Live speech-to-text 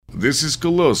This is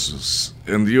Colossus,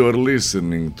 and you are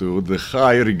listening to The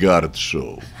High Regard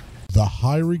Show. The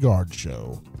High Regard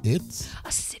Show. It's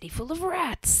a city full of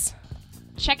rats.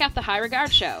 Check out The High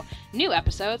Regard Show. New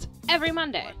episodes every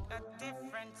Monday.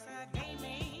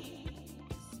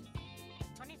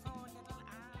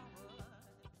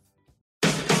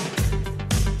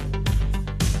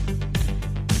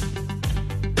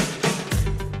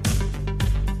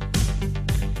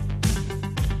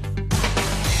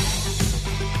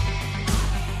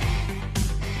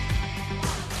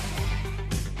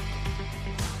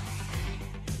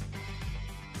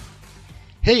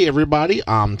 Hey everybody,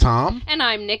 I'm Tom. And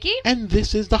I'm Nikki. And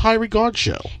this is the High Regard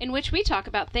Show. In which we talk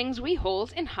about things we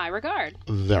hold in high regard.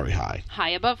 Very high.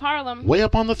 High above Harlem. Way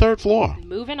up on the third floor.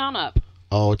 Moving on up.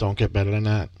 Oh, it don't get better than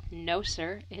that. No,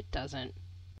 sir, it doesn't.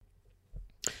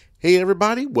 Hey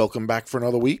everybody, welcome back for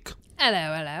another week.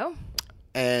 Hello, hello.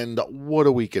 And what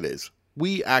a week it is.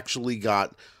 We actually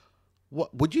got,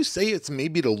 what would you say it's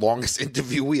maybe the longest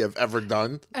interview we have ever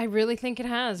done? I really think it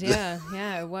has, yeah.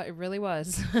 It really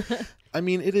was. I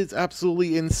mean, it is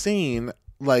absolutely insane,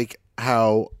 like,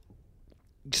 how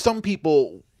some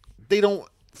people, they don't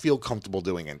feel comfortable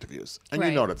doing interviews. And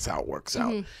you know that's how it works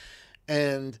out.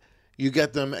 And you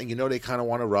get them, and you know they kind of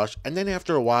want to rush. And then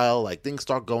after a while, like, things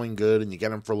start going good, and you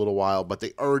get them for a little while, but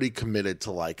they already committed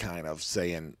to, like, kind of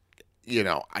saying, you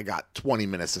know, I got 20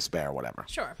 minutes to spare or whatever.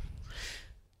 Sure.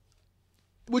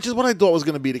 Which is what I thought was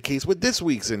going to be the case with this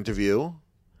week's interview.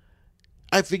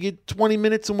 I figured 20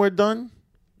 minutes and we're done.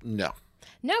 No,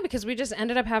 because we just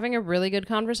ended up having a really good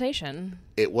conversation.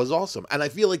 It was awesome. And I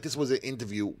feel like this was an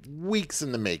interview weeks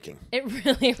in the making. It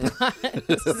really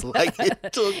was. Like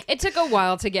it took a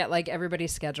while to get like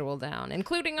everybody's schedule down,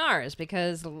 including ours,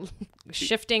 because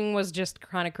shifting was just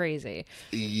kind of crazy.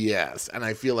 Yes. And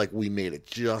I feel like we made it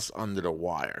just under the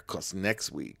wire because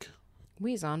next week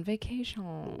we's on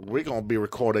vacation. We're going to be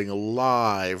recording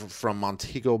live from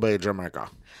Montego Bay,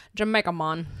 Jamaica. Jamaica,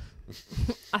 man.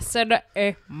 I said,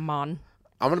 man.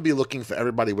 I'm going to be looking for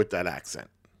everybody with that accent.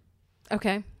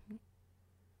 Okay.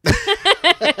 That's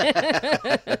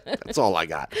all I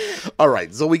got. All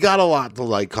right. So we got a lot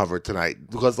to cover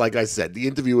tonight because, like I said, the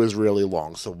interview is really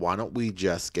long. So why don't we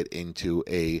just get into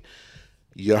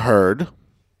you heard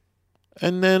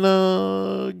and then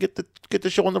get the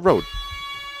show on the road.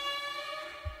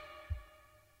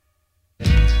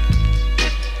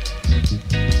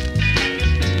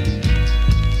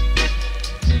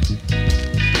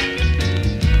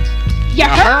 You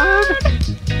heard?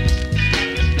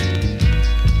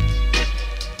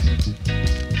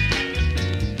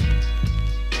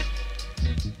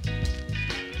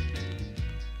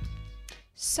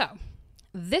 So,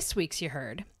 this week's You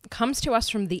Heard comes to us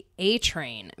from the A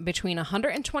train between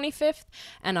 125th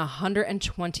and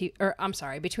 120,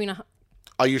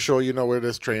 Are you sure you know where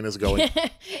this train is going?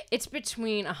 It's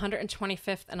between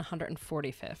 125th and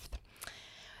 145th.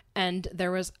 And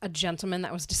there was a gentleman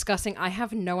that was discussing, I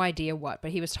have no idea what,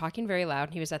 but he was talking very loud.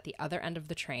 And he was at the other end of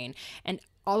the train. And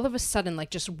all of a sudden, like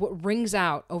just what rings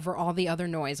out over all the other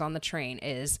noise on the train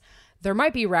is, there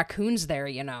might be raccoons there,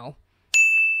 you know.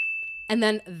 And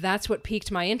then that's what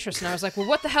piqued my interest. And I was like, well,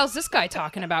 what the hell's this guy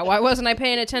talking about? Why wasn't I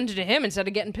paying attention to him instead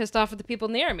of getting pissed off at the people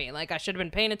near me? Like, I should have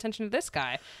been paying attention to this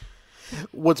guy.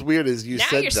 What's weird is you now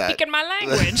said you're that. Speaking my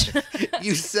language.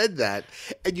 You said that,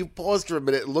 and you paused for a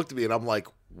minute and looked at me, and I'm like,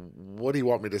 what do you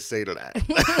want me to say to that?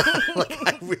 Like,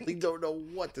 I really don't know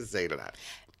what to say to that.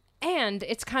 And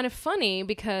it's kind of funny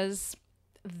because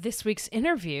this week's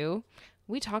interview,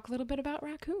 we talk a little bit about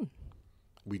raccoon.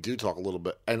 We do talk a little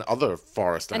bit, and other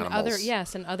forest animals.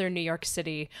 And other New York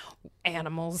City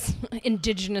animals,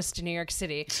 indigenous to New York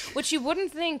City, which you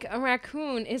wouldn't think a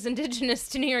raccoon is indigenous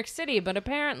to New York City, but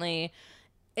apparently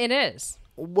it is.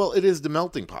 Well, it is the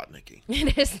melting pot, Nikki.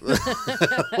 It is.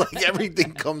 Like,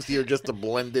 everything comes here just to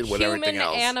blend in with everything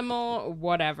else. Human, animal,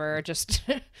 whatever. Just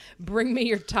bring me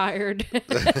your tired.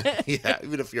 Yeah,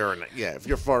 even if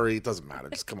you're furry, it doesn't matter.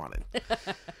 Just come on in.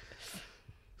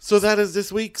 So that is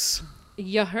this week's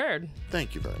You Heard.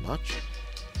 Thank you very much.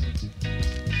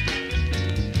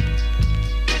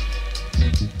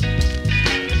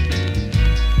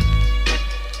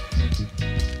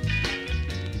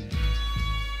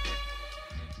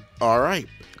 All right.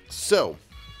 So,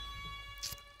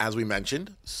 as we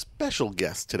mentioned, special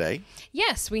guest today.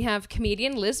 Yes, we have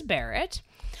comedian Liz Barrett.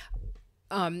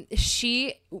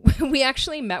 We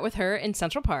actually met with her in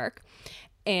Central Park.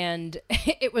 And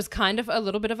it was kind of a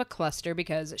little bit of a cluster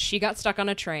because she got stuck on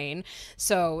a train.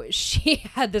 So she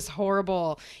had this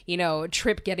horrible,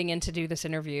 trip getting in to do this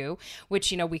interview,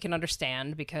 which, we can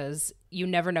understand because you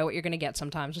never know what you're going to get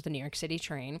sometimes with the New York City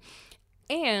train.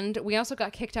 And we also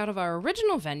got kicked out of our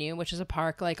original venue, which is a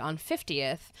park like on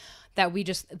 50th,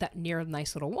 that near a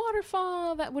nice little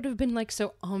waterfall that would have been like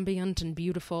so ambient and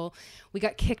beautiful. We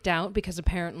got kicked out because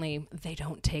apparently they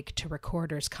don't take to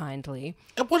recorders kindly.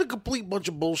 And what a complete bunch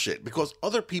of bullshit, because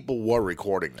other people were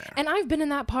recording there. And I've been in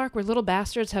that park where little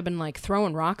bastards have been like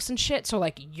throwing rocks and shit. So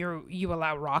like you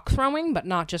allow rock throwing, but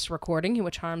not just recording,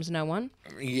 which harms no one.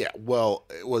 Yeah, well,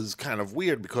 it was kind of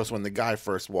weird because when the guy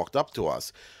first walked up to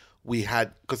us,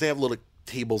 because they have little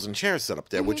tables and chairs set up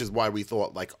there, which is why we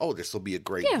thought like, oh, this will be a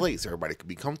great place. Everybody could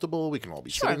be comfortable. We can all be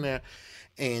sitting there.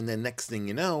 And then next thing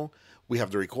you know, we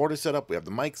have the recorder set up. We have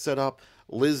the mic set up.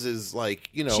 Liz is like,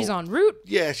 she's en route.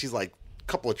 Yeah, she's like a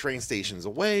couple of train stations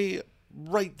away.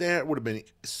 Right there. It would have been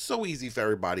so easy for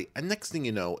everybody. And next thing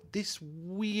you know, this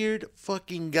weird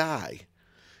fucking guy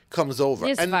comes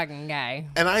over. Fucking guy.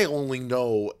 And I only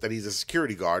know that he's a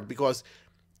security guard because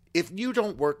if you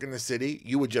don't work in the city,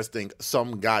 you would just think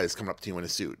some guy is coming up to you in a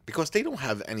suit, because they don't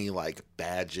have any like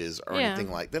badges or anything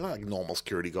like. They're not like normal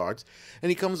security guards. And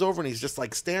he comes over and he's just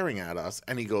like staring at us,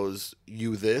 and he goes,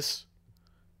 "You this?"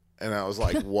 And I was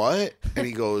like, "What?" And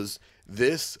he goes,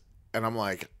 "This," and I'm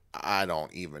like, I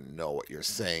don't even know what you're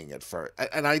saying at first.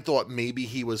 And I thought maybe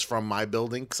he was from my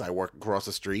building because I work across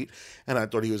the street, and I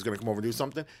thought he was going to come over and do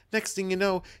something. Next thing you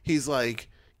know, he's like,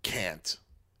 "Can't,"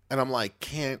 and I'm like,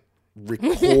 "Can't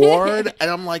record?" And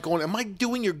I'm like, am I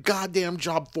doing your goddamn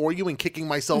job for you and kicking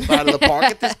myself out of the park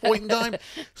at this point in time?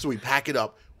 So we pack it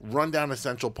up, run down to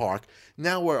Central Park.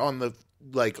 Now we're on the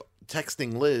like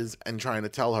texting Liz and trying to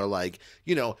tell her like,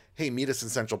 hey, meet us in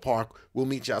Central Park. We'll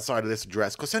meet you outside of this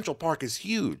address, because Central Park is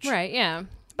huge. Right, yeah.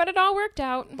 But it all worked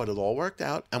out.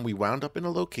 And we wound up in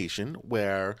a location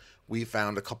where we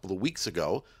found a couple of weeks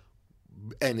ago,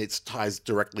 and it ties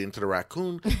directly into the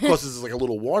raccoon, because this is like a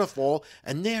little waterfall,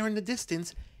 and there in the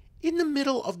distance, in the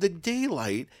middle of the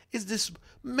daylight, is this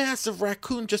massive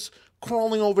raccoon just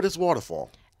crawling over this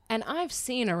waterfall. And I've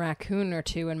seen a raccoon or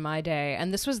two in my day,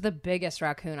 and this was the biggest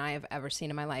raccoon I have ever seen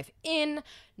in my life in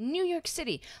New York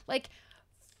City. Like,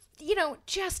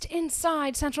 just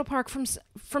inside Central Park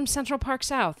from Central Park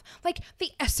South. Like, the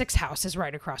Essex House is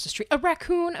right across the street. A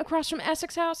raccoon across from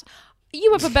Essex House?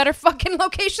 You have a better fucking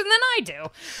location than I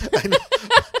do. I know.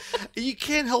 You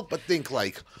can't help but think,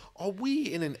 like, are we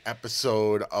in an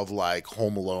episode of, like,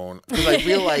 Home Alone? Because I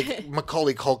feel like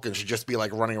Macaulay Culkin should just be,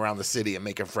 like, running around the city and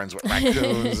making friends with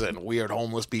raccoons and weird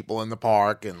homeless people in the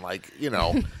park and, like,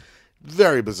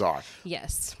 very bizarre.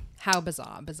 Yes. How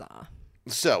bizarre.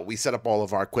 So we set up all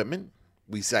of our equipment.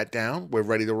 We sat down. We're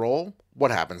ready to roll.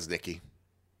 What happens, Nikki?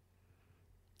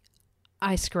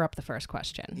 I screw up the first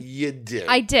question. You did.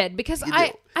 I did, because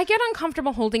I get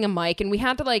uncomfortable holding a mic, and we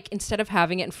had to, like, instead of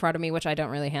having it in front of me, which I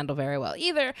don't really handle very well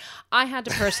either, I had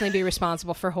to personally be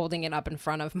responsible for holding it up in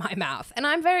front of my mouth. And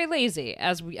I'm very lazy,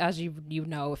 as you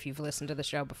know if you've listened to the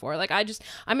show before. Like,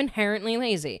 I'm inherently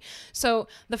lazy. So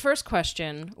the first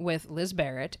question with Liz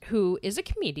Barrett, who is a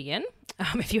comedian,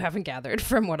 if you haven't gathered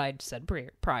from what I said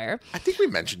prior. I think we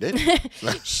mentioned it.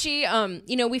 She,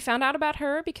 we found out about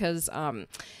her because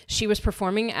she was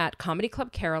performing at Comedy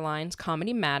Club Caroline's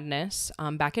Comedy Madness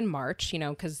back in March,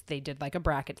 because they did like a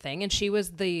bracket thing. And she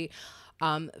was the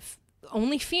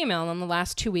only female in the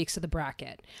last 2 weeks of the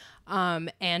bracket.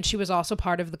 And she was also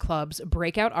part of the club's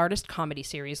Breakout Artist Comedy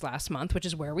Series last month, which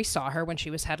is where we saw her when she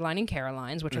was headlining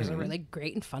Caroline's, which was a really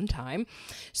great and fun time.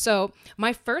 So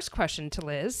my first question to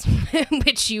Liz,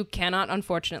 which you cannot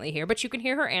unfortunately hear, but you can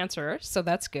hear her answer, so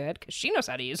that's good, because she knows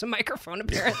how to use a microphone,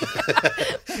 apparently.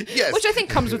 Yes. Which I think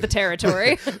comes with the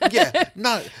territory. Yeah,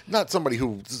 not somebody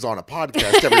who's on a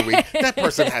podcast every week. That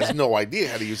person has no idea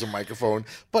how to use a microphone,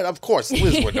 but of course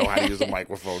Liz would know how to use a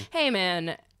microphone. Hey,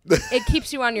 man. It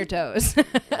keeps you on your toes.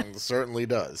 It certainly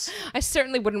does. I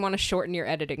certainly wouldn't want to shorten your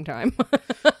editing time.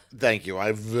 Thank you.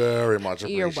 I very much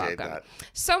appreciate You're welcome. that.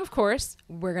 So, of course,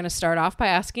 we're going to start off by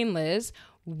asking Liz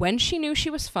when she knew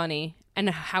she was funny and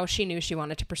how she knew she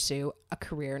wanted to pursue a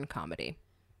career in comedy.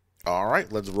 All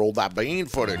right, let's roll that Bean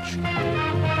footage.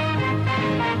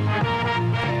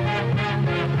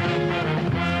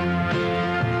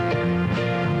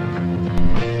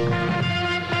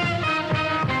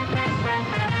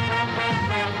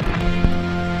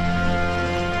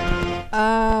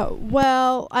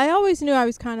 Well, I always knew I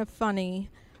was kind of funny.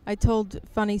 I told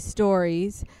funny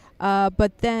stories.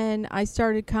 But then I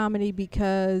started comedy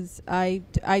because I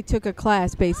took a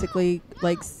class basically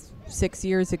like 6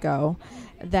 years ago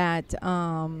that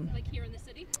Like here in the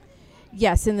city?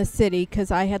 Yes, in the city,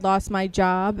 because I had lost my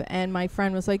job, and my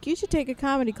friend was like, you should take a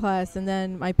comedy class. And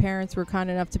then my parents were kind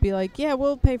enough to be like, yeah,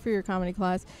 we'll pay for your comedy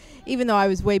class, even though I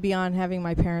was way beyond having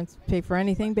my parents pay for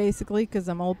anything, basically, because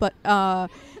I'm old. But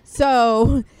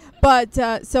so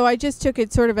I just took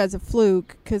it sort of as a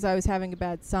fluke because I was having a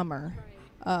bad summer,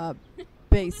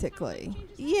 basically.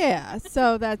 Yeah,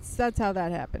 so that's how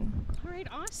that happened. All right,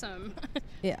 awesome.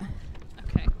 Yeah.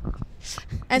 Okay.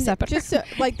 And just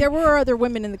like there were other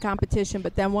women in the competition,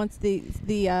 but then once the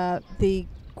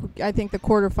I think the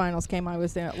quarterfinals came, I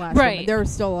was there at last. Right. Woman. There were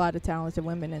still a lot of talented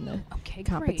women in the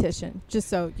competition. Great. Just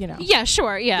so you know. Yeah,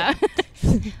 sure. Yeah.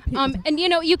 And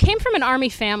you came from an Army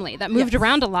family that moved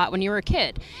around a lot when you were a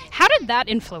kid. How did that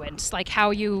influence like how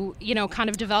you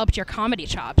kind of developed your comedy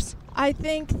chops? I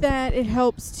think that it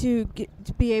helps to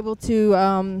be able to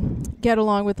get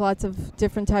along with lots of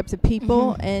different types of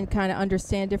people and kind of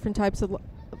understand different types of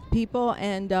people,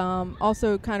 and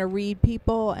also kind of read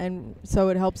people, and so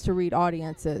it helps to read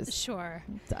audiences. Sure.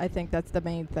 I think that's the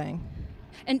main thing.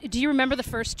 And do you remember the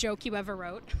first joke you ever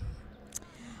wrote?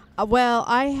 Well,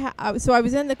 so I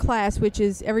was in the class, which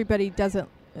is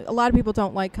a lot of people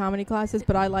don't like comedy classes,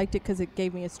 but I liked it because it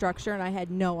gave me a structure, and I had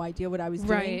no idea what I was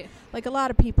doing. Right. Like a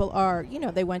lot of people are,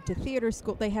 they went to theater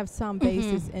school. They have some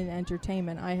basis in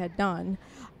entertainment. I had done.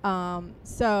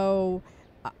 So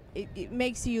it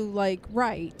makes you,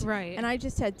 write. Right. And I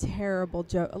just had terrible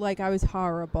jokes. Like, I was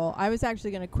horrible. I was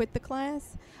actually going to quit the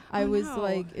class. I was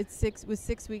like, it was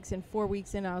 6 weeks, and 4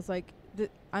 weeks in, I was like,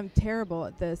 I'm terrible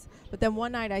at this. But then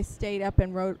one night I stayed up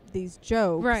and wrote these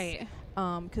jokes. Right.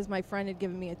 Because my friend had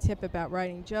given me a tip about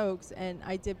writing jokes, and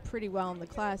I did pretty well in the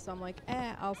class, so I'm like,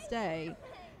 I'll stay.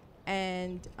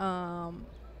 And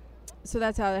so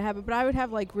that's how that happened. But I would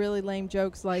have, really lame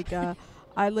jokes, like,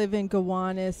 I live in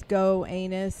Gowanus, go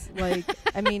anus. I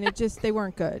mean, they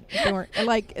weren't good. They weren't,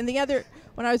 and the other,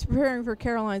 when I was preparing for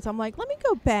Caroline's, I'm like, let me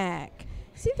go back.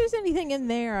 See if there's anything in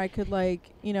there I could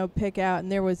pick out,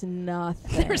 and there was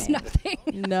nothing. There's nothing.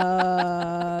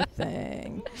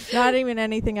 Nothing. Not even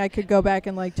anything I could go back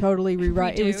and totally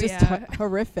rewrite. It was just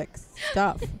horrific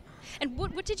stuff. And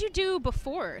what did you do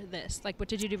before this? What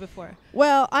did you do before?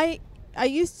 Well, I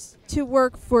used to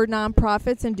work for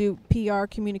nonprofits and do PR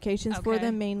communications for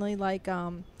them, mainly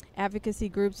advocacy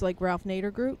groups like Ralph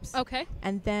Nader groups. Okay.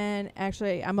 And then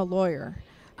actually I'm a lawyer.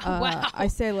 Wow. I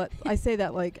say that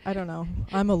I don't know.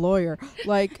 I'm a lawyer,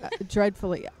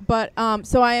 dreadfully. But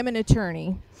so I am an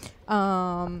attorney,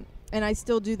 and I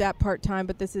still do that part time.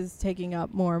 But this is taking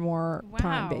up more and more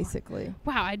time, basically.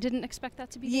 Wow, I didn't expect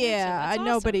that to be the answer. That's awesome.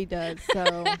 Nobody does.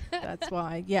 So that's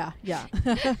why. Yeah.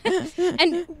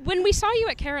 And when we saw you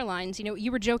at Caroline's,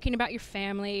 you were joking about your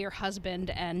family, your husband,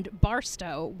 and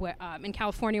Barstow in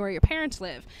California, where your parents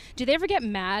live. Do they ever get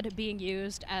mad being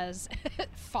used as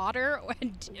fodder?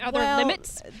 And are there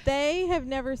limits? They have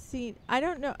never seen. I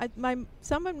don't know.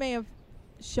 Someone may have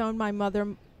shown my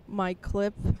mother my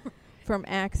clip from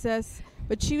Access,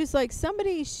 but she was like,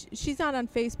 she's not on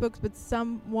Facebook, but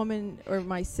some woman or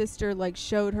my sister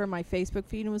showed her my Facebook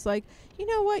feed and was like, you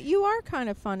know what, you are kind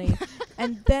of funny.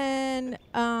 And then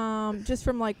just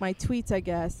from my tweets, I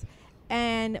guess.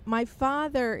 And my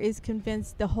father is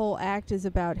convinced the whole act is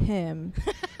about him.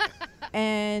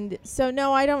 And so,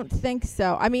 no, I don't think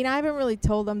so. I mean, I haven't really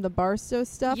told them the Barstow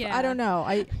stuff. Yeah. I don't know.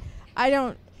 I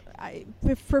don't.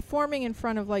 Performing in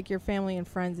front of your family and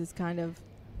friends is kind of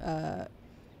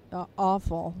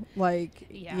awful. My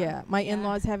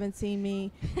in-laws haven't seen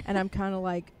me, and I'm kind of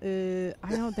I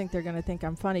don't think they're gonna think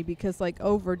I'm funny because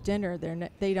over dinner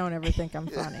they don't ever think I'm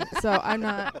funny. So I'm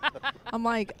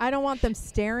I don't want them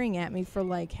staring at me for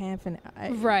half an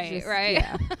hour. Right.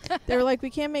 Yeah. They're like,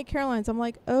 we can't make Caroline's. I'm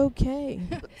like, okay,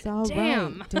 it's all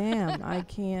right. Damn, I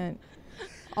can't.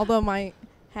 Although my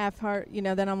half heart,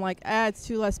 then I'm like, it's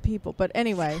two less people. But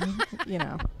anyway,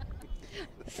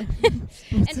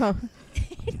 So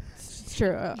it's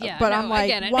true. But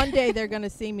I'm one day they're going to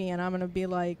see me and I'm going to be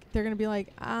they're going to be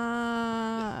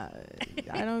I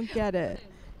don't get it.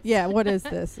 Yeah, what is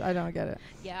this? I don't get it.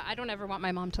 Yeah, I don't ever want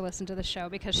my mom to listen to the show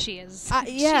because she is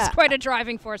she's quite a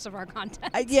driving force of our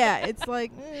content. It's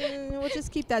we'll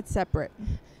just keep that separate.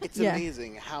 It's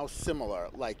amazing how similar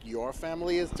your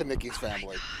family is to Nikki's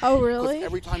family. Oh, really? Because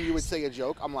every time you would say a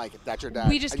joke, I'm like, that's your dad.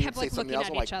 We just and kept you'd say looking something else,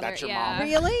 at I'm each like, other. that's your Yeah. mom.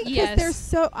 Really?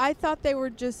 Yes. I thought they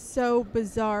were just so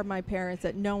bizarre, my parents,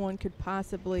 that no one could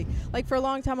possibly, for a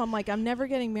long time, I'm like, I'm never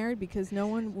getting married because no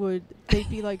one would, they'd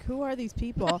be like, who are these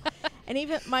people? And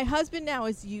even my husband now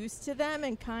is used to them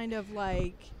and kind of he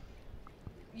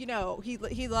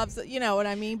loves, you know what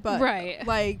I mean? But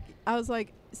right. I was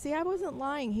like, see, I wasn't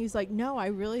lying. He was like, no, I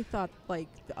really thought, like,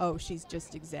 oh, she's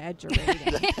just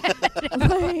exaggerating.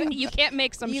 Like, You can't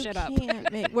make some shit up.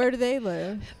 Where do they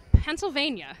live?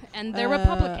 Pennsylvania, and they're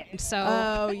Republican,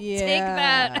 so take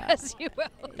that as you will.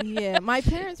 Yeah, my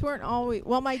parents weren't always,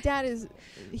 well, my dad is,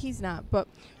 he's not, but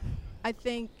I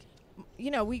think,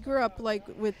 we grew up like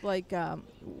with like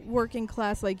working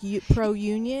class, like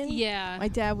pro-union. Yeah. My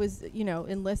dad was,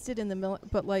 enlisted in the military,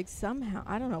 but like somehow,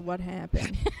 I don't know what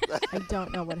happened. I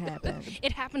don't know what happened.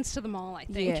 It happens to them all, I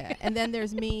think. Yeah, and then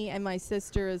there's me, and my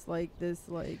sister is like this,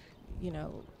 like,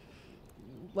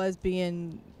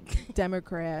 lesbian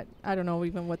Democrat. I don't know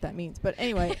even what that means, but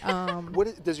anyway.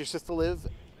 Does your sister live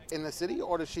in the city,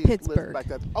 or does she Pittsburgh. live back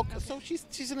there? Okay, so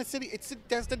she's in the city.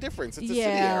 That's the difference. It's a city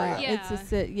Yeah, area. it's a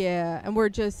city. Yeah, and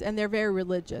and they're very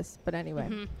religious. But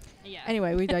anyway, Yeah.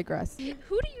 anyway, we digress.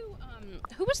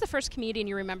 Who was the first comedian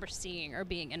you remember seeing or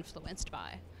being influenced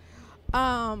by?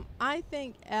 I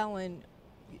think Ellen,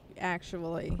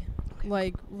 actually.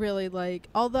 Like, really, like,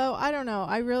 although, I don't know,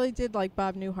 I really did like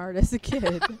Bob Newhart as a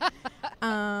kid.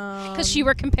 Because you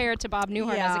were compared to Bob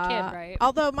Newhart as a kid, right?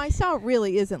 Although my style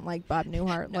really isn't like Bob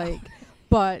Newhart, No.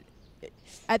 but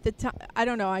at the time, I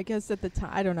don't know, I guess at the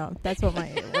time, I don't know, that's what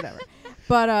whatever.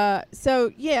 But,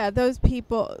 so, yeah, those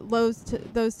people,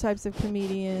 those types of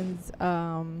comedians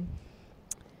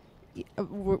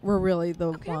were really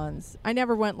the ones. I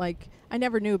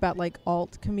never knew about like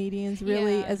alt comedians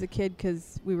really as a kid,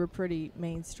 because we were pretty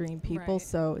mainstream people,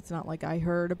 so it's not like I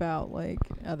heard about like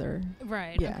other.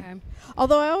 Right. Yeah. Okay.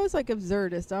 Although I always like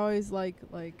absurdist. I always like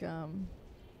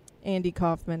Andy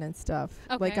Kaufman and stuff.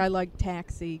 Okay. Like I liked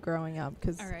Taxi growing up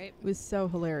because Right. it was so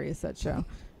hilarious, that show.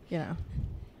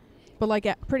 But like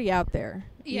pretty out there.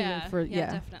 Yeah.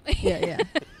 Definitely. Yeah.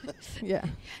 Yeah.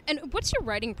 And what's your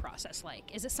writing process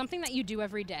like? Is it something that you do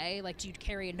every day? Like, do you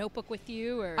carry a notebook with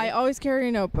you? Or I always carry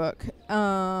a notebook.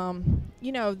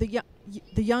 The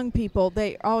young people,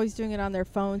 they're always doing it on their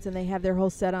phones, and they have their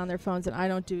whole set on their phones, and I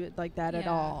don't do it like that at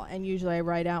all. And usually I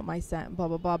write out my set and blah,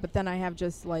 blah, blah. But then I have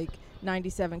just like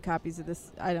 97 copies of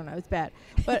this. I don't know. It's bad.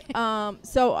 But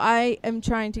so I am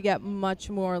trying to get much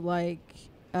more like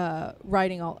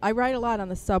writing. I write a lot on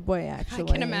the subway, actually.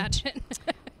 I can imagine.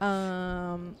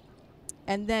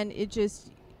 And then it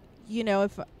just,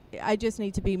 if I just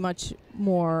need to be much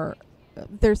more,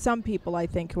 there's some people I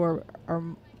think who are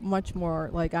much more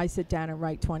like, I sit down and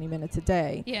write 20 minutes a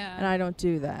day. Yeah. And I don't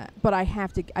do that. But I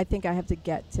think I have to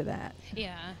get to that.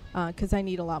 Yeah. Because I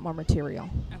need a lot more material.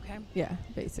 Okay. Yeah,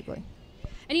 basically.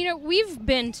 And we've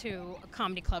been to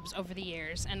comedy clubs over the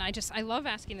years, and I love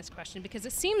asking this question because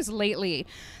it seems lately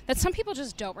that some people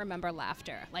just don't remember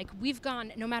laughter. Like, we've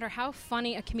gone, no matter how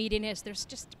funny a comedian is, there's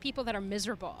just people that are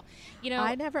miserable.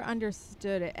 I never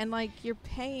understood it. And like, you're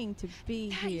paying to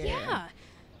be here. Yeah.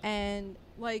 And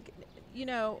like,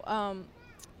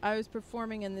 I was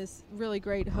performing, and this really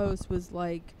great host was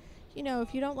like,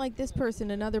 if you don't like this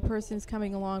person, another person's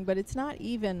coming along, but it's not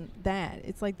even that.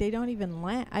 It's like they don't even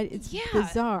laugh. It's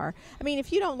bizarre. I mean,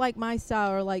 if you don't like my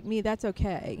style or like me, that's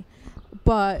okay.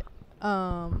 But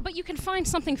you can find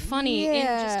something funny in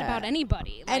just about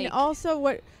anybody. And also,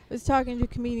 I was talking to a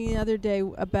comedian the other day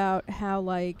about how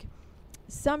like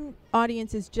some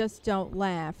audiences just don't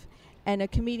laugh, and a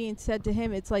comedian said to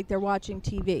him, it's like they're watching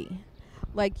TV.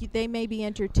 Like, they may be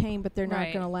entertained, but they're not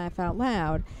going to laugh out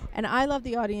loud. And I love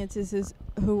the audiences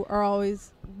who are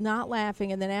always not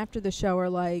laughing, and then after the show are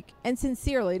like, and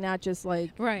sincerely, not just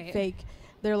like fake,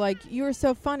 they're like, you were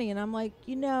so funny. And I'm like,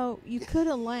 you could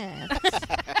have laughed.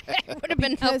 It would have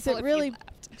been helpful. Because it really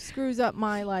screws up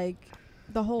my, like,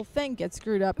 the whole thing gets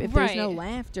screwed up if there's no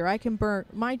laughter. I can burn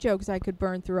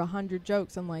through 100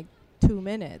 jokes in like 2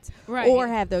 minutes, or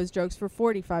have those jokes for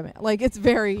 45 minutes. Like, it's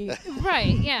very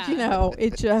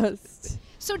it just.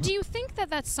 So do you think that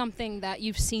that's something that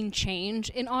you've seen change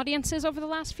in audiences over the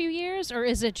last few years, or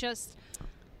is it just?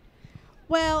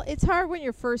 Well, it's hard when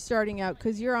you're first starting out,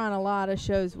 because you're on a lot of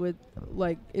shows with,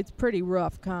 like, it's pretty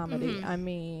rough comedy. Mm-hmm. I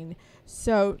mean,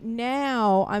 so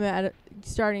now I'm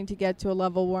starting to get to a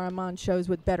level where I'm on shows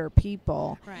with better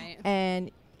people,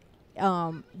 and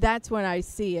that's when I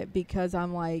see it, because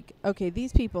I'm like, okay,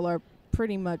 these people are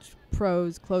pretty much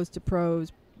pros, close to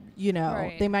pros,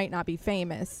 they might not be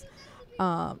famous.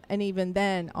 And even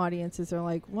then audiences are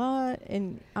like, what?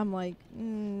 And I'm like,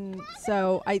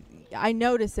 so I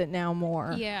notice it now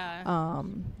more,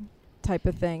 type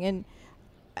of thing. And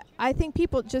I think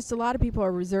a lot of people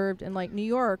are reserved, and like New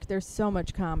York, there's so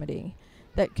much comedy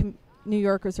that New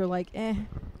Yorkers are like, can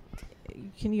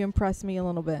you impress me a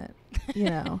little bit?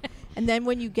 And then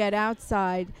when you get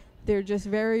outside, they're just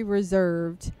very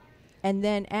reserved. And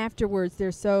then afterwards,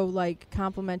 they're so like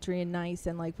complimentary and nice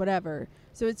and like whatever.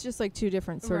 So it's just like two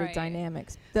different sort of Right.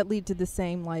 dynamics that lead to the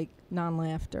same like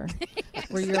non-laughter,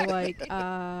 where you're like,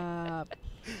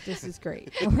 this is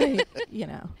great, like, you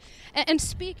know, And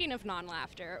speaking of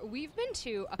non-laughter, we've been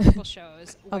to a couple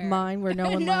shows of where mine where no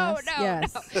one laughs. no,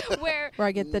 Yes, no, where where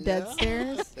I get the dead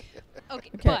stares. okay,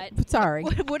 Okay, but sorry.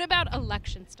 what about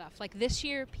election stuff? Like this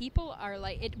year, people are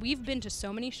like, we've been to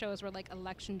so many shows where like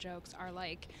election jokes are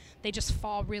like, they just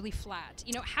fall really flat.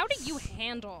 You know, how do you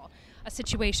handle a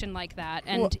situation like that?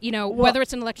 And, Well- you know, well- whether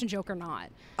it's an election joke or not.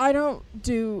 I don't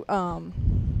do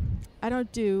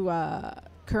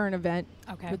current event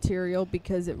Okay. material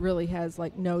because it really has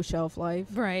like no shelf life.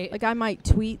 Right. Like I might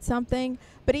tweet something,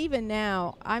 but even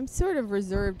now I'm sort of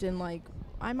reserved in like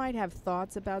I might have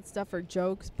thoughts about stuff or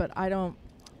jokes, but I don't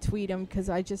tweet them because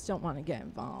I just don't want to get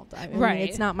involved. I mean, Right.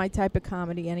 it's not my type of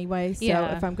comedy anyway. So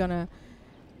Yeah. if I'm gonna,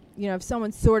 you know, if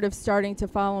someone's sort of starting to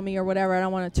follow me or whatever, I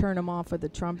don't want to turn them off with a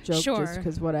Trump joke Sure. just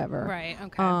because whatever. Right.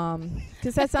 Okay.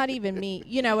 Because that's not even me.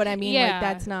 You know what I mean? Yeah. Like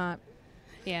that's not.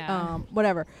 yeah.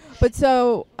 Whatever. But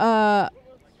so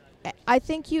I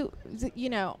think you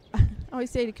know, I always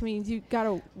say to comedians, you got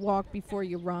to walk before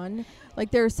you run.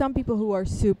 Like there are some people who are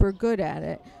super good at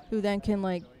it, who then can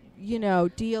like, you know,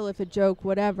 deal if a joke,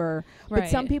 whatever. But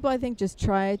some Right. people I think just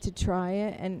try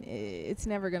it, and it's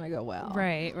never going to go well.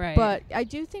 Right. Right. But I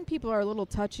do think people are a little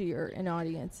touchier in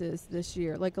audiences this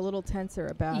year, like a little tenser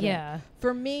about it. yeah.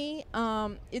 For me,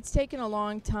 it's taken a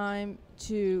long time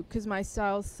because my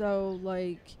style's so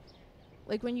like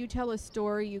when you tell a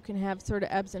story, you can have sort of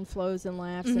ebbs and flows and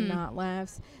laughs and Mhm. not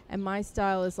laughs. And my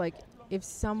style is like if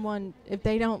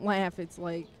they don't laugh, it's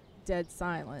like dead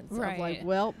silence. Of like, Right.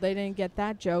 well, they didn't get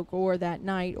that joke or that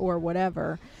night or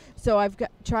whatever. So I've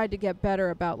tried to get better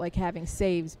about like having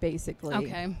saves basically.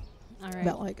 Okay. All right.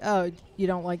 About like, oh, you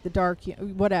don't like the dark,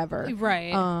 whatever.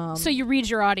 Right. So you read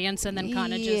your audience and then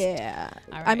kind of just. Yeah.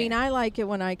 All I mean, right. I like it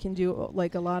when I can do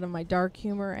like a lot of my dark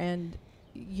humor, and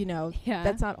you know, Yeah.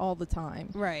 that's not all the time.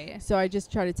 Right. So I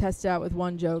just try to test it out with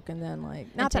one joke, and then like,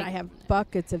 not that take- I have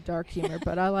buckets of dark humor,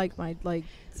 but I like my like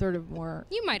sort of more.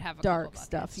 You might have a Dark couple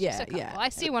stuff. buckets, Yeah, just a couple. yeah. I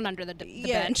see one under the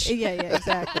yeah, bench. Yeah,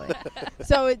 exactly.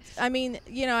 So it's, I mean,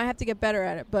 you know, I have to get better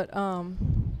at it, but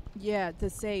yeah, the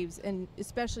saves, and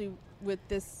especially with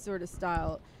this sort of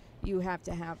style, you have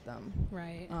to have them.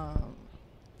 Right.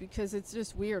 Because it's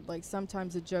just weird. Like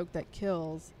sometimes a joke that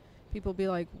kills, people be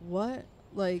like, "What?"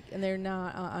 Like, and they're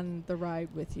not on the ride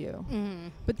with you. Mm-hmm.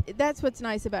 But that's what's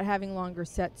nice about having longer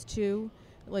sets too.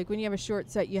 Like when you have a short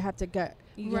set, you have to get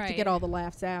Right. all the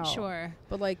laughs out. Sure.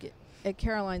 But like at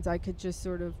Caroline's, I could just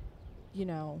sort of, you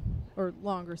know, or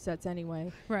longer sets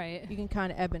anyway. Right. You can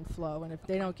kind of ebb and flow, and if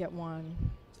they don't get one,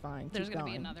 it's fine. There's keep gonna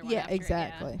be going. another one Yeah, after it, yeah.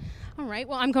 exactly. All right.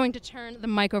 Well, I'm going to turn the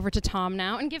mic over to Tom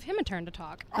now and give him a turn to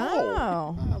talk.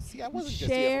 Oh. See, I wasn't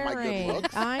just here for my good Sharing.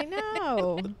 looks. I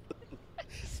know.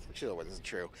 Sure, this is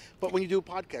true. But when you do a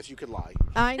podcast, you can lie.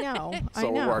 I know. I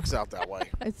So know. it works out that way.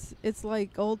 It's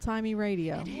like old timey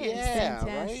radio. Yeah, It's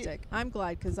fantastic. I'm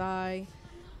glad because I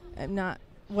am not.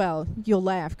 Well, you'll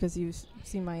laugh because you've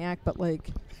seen my act, but like,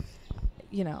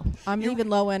 you know, I'm even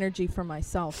low energy for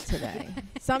myself today.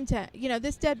 Sometimes, you know,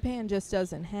 this deadpan just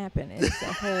doesn't happen. It's a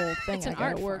whole thing. It's an I gotta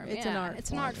art work. form, It's an yeah. art. It's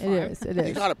an form. art It form. is. It You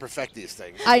is. gotta perfect these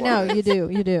things. I know you do.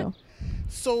 You do.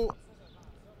 So,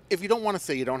 if you don't want to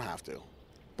say, you don't have to.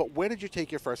 But where did you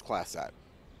take your first class at?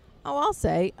 Oh, I'll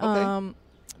say, Okay.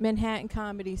 Manhattan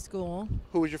Comedy School.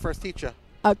 Who was your first teacher?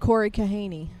 Corey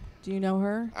Kahaney. Do you know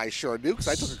her? I sure do, because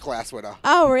I took a class with her.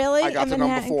 Oh, really? I got At to know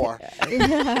Manhattan before. Co- And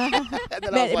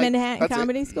then I was like, Manhattan that's it.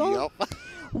 Comedy School? Yep.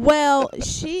 Well,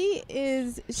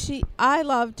 I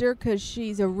loved her because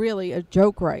she's really a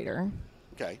joke writer.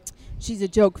 Okay. She's a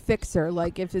joke fixer.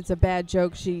 Like, if it's a bad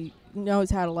joke, she knows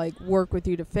how to, like, work with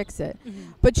you to fix it.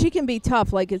 Mm-hmm. But she can be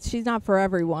tough. Like, she's not for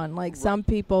everyone. Like, some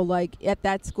people, like, at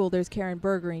that school, there's Karen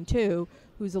Bergering, too,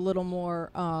 who's a little more,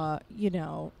 you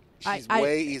know. She's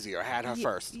way easier. I had her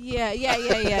first.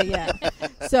 Yeah.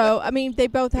 So, I mean, they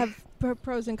both have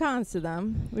pros and cons to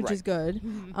them, which is good.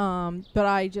 Mm-hmm. But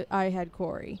I had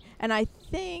Corey. And I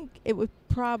think it was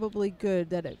probably good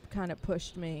that it kind of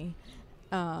pushed me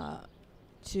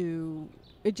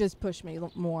it just pushed me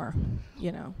more,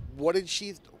 you know. What did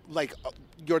she, like,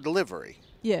 your delivery?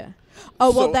 Yeah.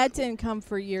 Oh, well, So- that didn't come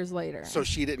for years later. So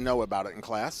she didn't know about it in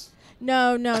class?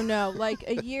 No. Like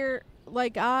a year,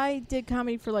 like I did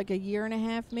comedy for like a year and a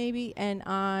half maybe, and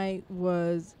I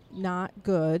was not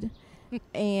good.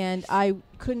 And I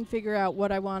couldn't figure out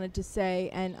what I wanted to say.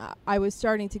 And I was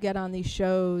starting to get on these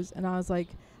shows, and I was like,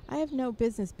 I have no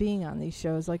business being on these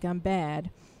shows. Like, I'm bad.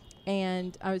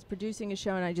 and I was producing a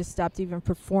show, and I just stopped even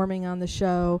performing on the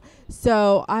show.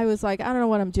 So I was like, I don't know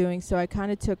what I'm doing. So I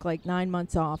kind of took like 9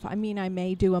 months off. I mean, I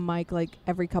may do a mic like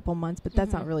every couple months, but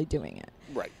that's not really doing it.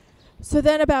 Right. So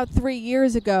then about 3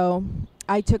 years ago,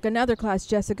 I took another class,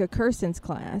 Jessica Kirson's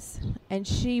class, and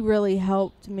she really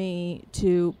helped me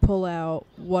to pull out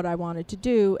what I wanted to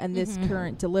do and this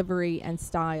current delivery and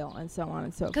style and so on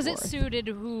and so forth. Because it suited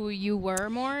who you were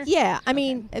more? Yeah. I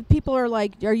mean, if people are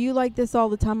like, are you like this all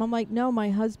the time? I'm like, no, my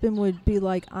husband would be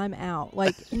like, I'm out.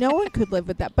 Like, no one could live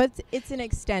with that. But it's an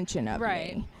extension of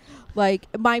me. Like,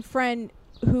 my friend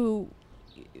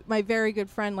my very good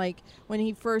friend, like, when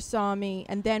he first saw me,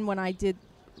 and then when I did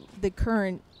the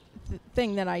current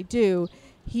thing that I do,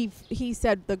 he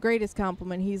said the greatest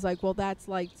compliment. He's like, well, that's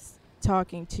like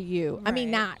talking to you. Right. I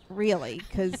mean, not really,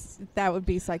 because that would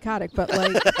be psychotic, but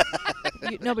like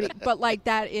but like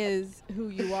that is who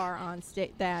you are on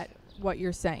stage, that what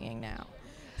you're saying now.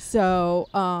 So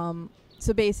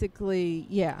so basically,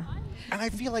 yeah. And I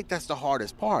feel like that's the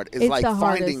hardest part. Is it's like the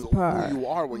finding part. who you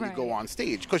are when you go on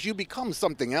stage, because you become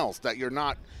something else that you're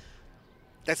not.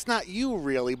 That's not you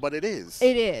really, but it is.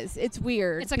 It is. It's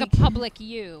weird. It's like a public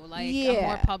you, like a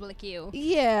more public you.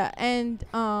 Yeah, and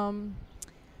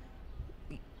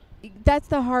that's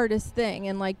the hardest thing.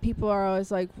 And like people are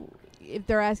always like, if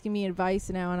they're asking me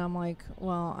advice now, and I'm like,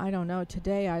 well, I don't know.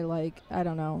 Today I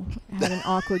don't know, had an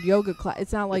awkward yoga class.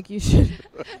 It's not like you should.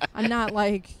 I'm not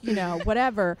like,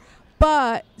 whatever.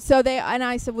 But and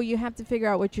I said, well, you have to figure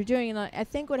out what you're doing. And I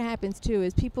think what happens too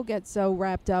is people get so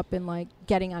wrapped up in like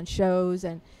getting on shows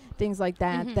and things like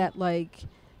that, that like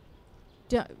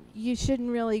you shouldn't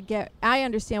really I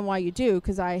understand why you do,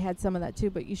 because I had some of that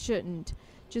too, but you shouldn't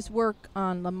just work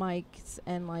on the mics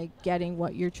and like getting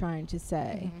what you're trying to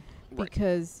say.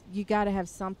 Because you got to have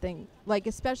something, like,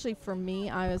 especially for me,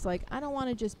 I was like, I don't want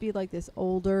to just be like this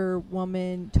older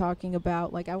woman talking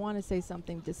about, like, I want to say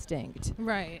something distinct.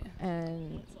 Right.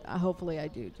 And hopefully I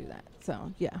do that.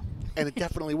 So, yeah. And it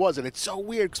definitely was. And it's so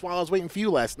weird, because while I was waiting for you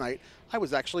last night, I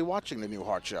was actually watching the new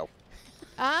Heart Show.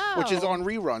 Oh. Which is on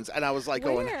reruns. And I was like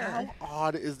going, Where? how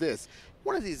odd is this?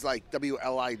 One of these, like,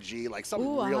 WLIG, like some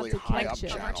really high up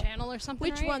channel or something.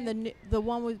 Which one? The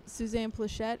one with Suzanne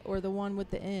Plachette or the one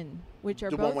with the N? Which are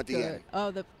the both one with good.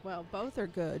 the N. Oh, both are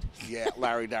good. Yeah,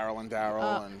 Larry, Daryl, and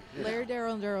Daryl. Larry,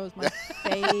 Daryl, and Daryl was my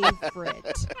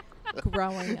favorite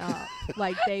growing up.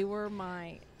 Like, they were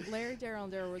Larry, Daryl,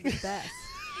 and Daryl were the best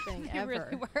thing They ever.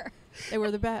 really were. They were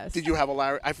the best. Did you have a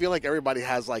Larry? I feel like everybody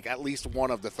has, like, at least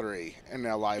one of the three in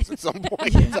their lives at some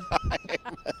point in time.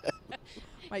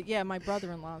 My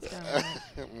brother-in-law's kind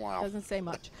of wow. Doesn't say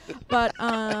much. But,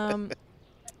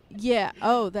 yeah.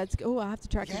 Oh, that's good. Oh, I'll have to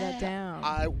track that down.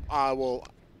 I will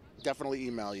definitely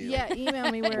email you. Yeah,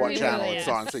 email me where what it channel is. it's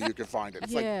on so you can find it.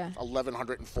 It's like Yeah.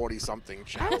 1140 something I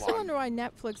channel also on. wonder why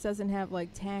Netflix doesn't have like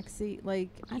Taxi, like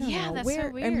I don't know that's where,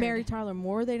 so weird. and Mary Tyler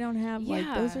Moore they don't have like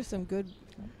Yeah. those are some good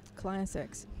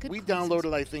classics. Good We classes.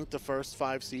 downloaded, I think, the first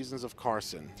 5 seasons of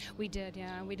Carson. We did,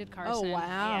 yeah. We did Carson. Oh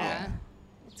wow, Yeah.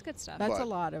 It's good stuff. that's But- a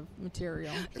lot of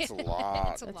material. It's a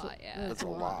lot. It's a lot, yeah. It's a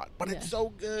lot. But it's so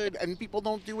good, and people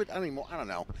don't do it anymore. I don't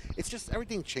know. It's just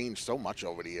everything changed so much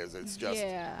over the years. It's just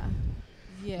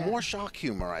yeah. more shock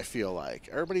humor, I feel like.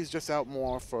 Everybody's just out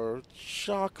more for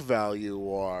shock value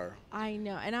or... I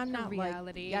know, and I'm not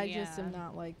reality, like I just yeah. am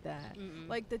not like that.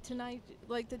 Like the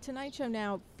Tonight Show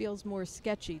now feels more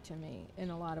sketchy to me in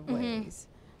a lot of ways.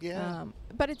 Yeah.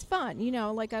 But it's fun,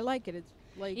 like I like it. It's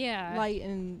like light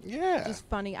and just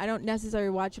funny. I don't necessarily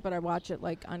watch it, but I watch it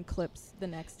like on clips the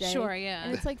next day. Sure, yeah.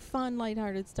 And it's like fun,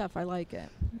 lighthearted stuff. I like it.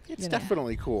 It's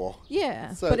definitely cool.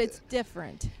 Yeah, So but it's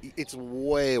different. It's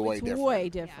way different. Way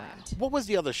different. What was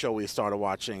the other show we started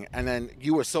watching? And then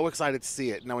you were so excited to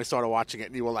see it, and then we started watching it,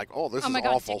 and you were like, "Oh, this Oh is my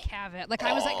God, awful." Dick Cavett. Like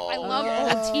I was like, I love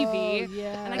old TV,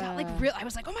 Yeah. and I got like I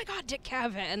was like, oh my God, Dick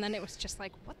Cavett, and then it was just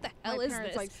like, what the hell My is parents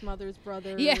this? like Smothers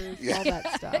Brothers, Yeah. all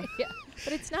that stuff. Yeah.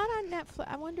 But it's not on Netflix.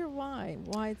 I wonder why.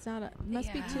 Why it's not? It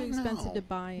must be Yeah. too I don't expensive know. to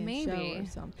buy and Maybe. show or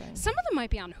something. Some of them might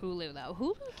be on Hulu though.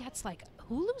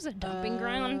 Hulu's a dumping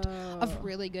ground of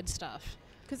really good stuff.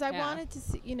 Because I Yeah. wanted to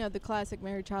see, the classic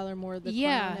Mary Tyler Moore, the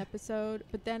Yeah. clown episode,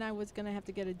 but then I was gonna have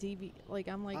to get a DVD. Like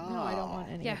I'm like, no, I don't want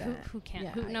any Yeah, of that. who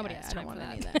can't? Nobody has I don't time want for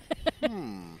any that. of that.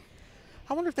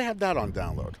 I wonder if they have that on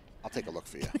download. I'll take a look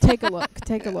for you. Take a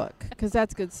look, because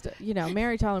that's good stuff.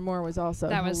 Mary Tyler Moore was also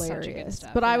That was hilarious. such a good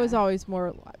stuff, but I was yeah. always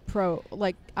more pro.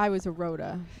 Like I was a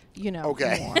Rhoda,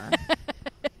 Okay. more.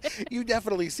 You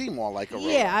definitely seem more like a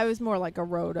Rhoda. Yeah, I was more like a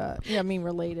Rhoda.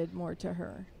 Related more to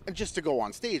her. And just to go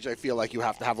on stage, I feel like you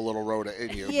have to have a little Rhoda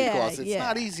in you Yeah, because it's yeah.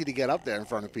 not easy to get up there in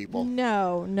front of people.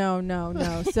 No.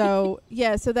 So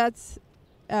so that's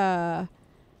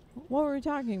What were we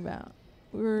talking about?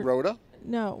 We were Rhoda?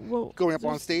 no. Well, Going up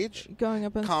on stage? Going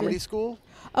up on Comedy stage. school?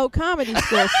 Oh, comedy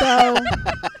school. So,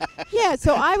 yeah.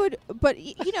 So I would, but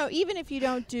you know, even if you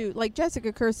don't do like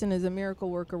Jessica Kirsten is a miracle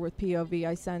worker with POV.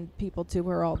 I send people to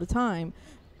her all the time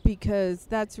because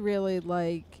that's really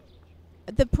like.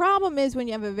 The problem is when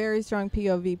you have a very strong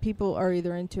POV, people are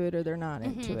either into it or they're not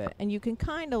into it, and you can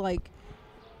kind of like,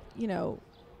 you know.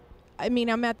 I mean,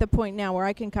 I'm at the point now where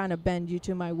I can kind of bend you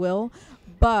to my will,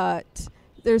 but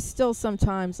there's still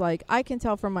sometimes like I can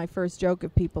tell from my first joke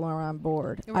if people are on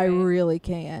board. Right. I really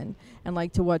can, and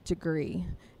like to what degree.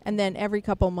 And then every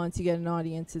couple months you get an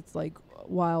audience. It's like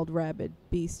wild rabid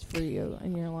beast for you,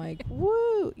 and you're like,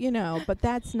 woo, you know. But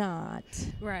that's not.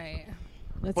 Right.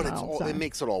 That's But not it's all all, the it time.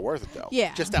 makes it all worth it, though.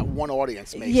 Yeah. Just that one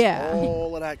audience makes Yeah.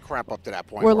 all of that crap up to that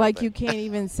point Or worth like it. you can't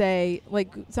even say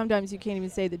like sometimes you can't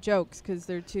even say the jokes because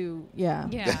they're too Yeah.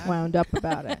 wound up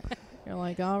about it. You're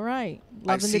like, all right, loving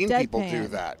I've seen the deadpan. people do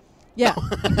that. Yeah.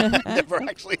 Never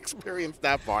actually experienced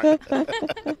that part.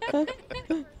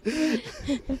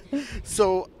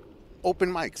 So,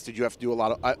 open mics. Did you have to do a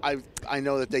lot of? I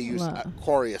know that they use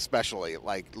Corey especially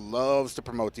like loves to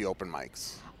promote the open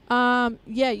mics.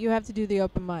 Yeah, you have to do the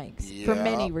open mics for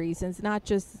many Yeah. reasons, not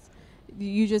just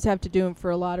you just have to do them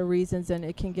for a lot of reasons, and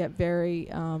it can get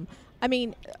very. I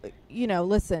mean, you know,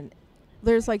 listen.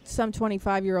 There's like some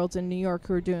 25-year-olds in New York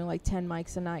who are doing like 10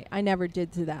 mics a night. I never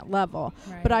did to that level,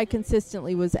 but I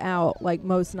consistently was out like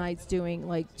most nights doing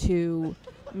like 2,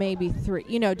 maybe 3,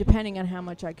 you know, depending on how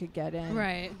much I could get in.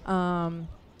 Right. And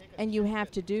you have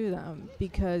to do them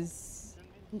because,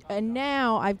 and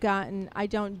now I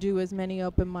don't do as many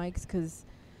open mics because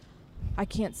I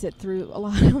can't sit through a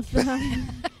lot of them.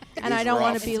 And I don't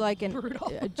want to be like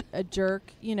a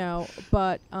jerk, you know,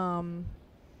 but,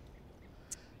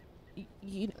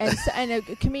 and a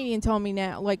comedian told me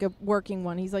now, like a working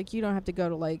one, he's like, you don't have to go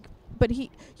to like, but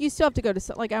you still have to go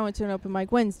to, like I went to an open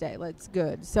mic Wednesday, that's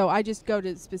good. So I just go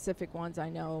to specific ones I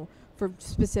know for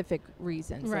specific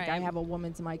reasons. Right. Like I have a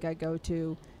woman's mic I go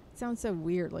to. It sounds so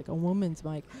weird, like a woman's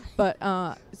mic, but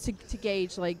to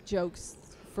gauge like jokes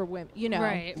for women, you know.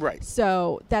 Right. Right.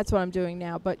 So that's what I'm doing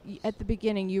now. But at the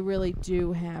beginning, you really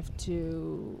do have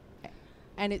to,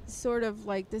 and it's sort of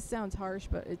like, this sounds harsh,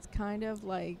 but it's kind of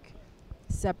like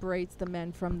separates the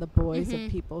men from the boys of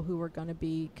people who are going to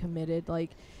be committed. Like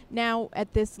now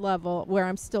at this level where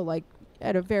I'm still like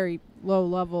at a very low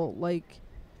level, like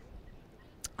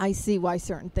I see why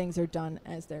certain things are done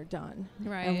as they're done,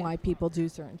 Right. and why people do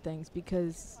certain things,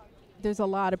 because there's a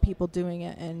lot of people doing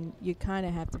it, and you kind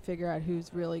of have to figure out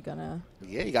who's really gonna.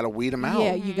 Yeah, you got to weed them out.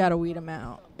 Yeah, you got to weed them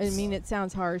out. I mean, it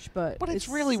sounds harsh, but it's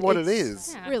really what it it's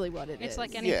is. Yeah. Really, what it is. It's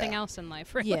like anything Yeah. else in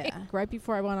life, really. Yeah. Right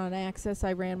before I went on Access,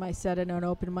 I ran my set at an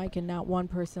open mic, and not one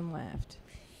person laughed.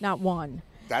 Not one.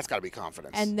 That's got to be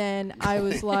confidence. And then I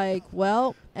was like,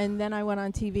 well, and then I went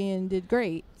on TV and did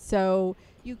great. So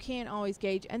you can't always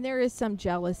gauge. And there is some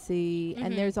jealousy,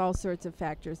 and there's all sorts of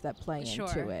factors that play Sure.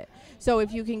 into it. So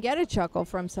if you can get a chuckle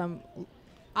from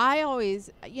I always,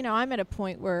 you know, I'm at a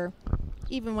point where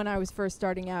even when I was first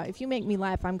starting out, if you make me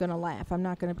laugh, I'm going to laugh. I'm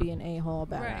not going to be an a-hole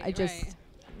about it. I just,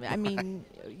 I mean,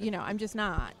 you know, I'm just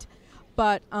not.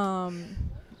 But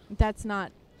that's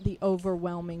not the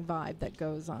overwhelming vibe that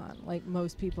goes on. Like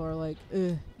most people are like,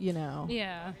 ugh, you know.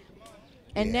 Yeah.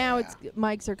 And now Yeah.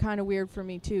 mics are kind of weird for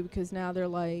me too, because now they're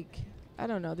like, I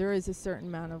don't know, there is a certain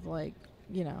amount of like,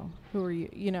 you know, who are you?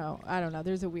 You know, I don't know.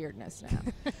 There's a weirdness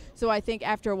now. So I think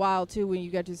after a while too, when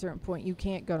you get to a certain point, you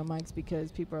can't go to mics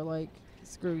because people are like,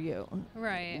 screw you.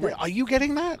 Right. Are you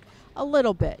getting that? A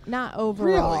little bit, not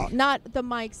overall, Really? not the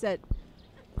mics that,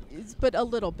 but a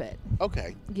little bit.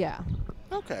 Okay. Yeah,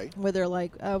 Okay. where they're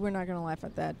like, we're not gonna laugh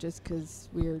at that just because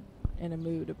we're in a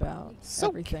mood about So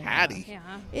everything. catty.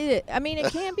 Yeah. I mean,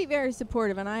 it can be very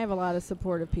supportive, and I have a lot of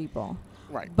supportive people.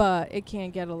 Right. But it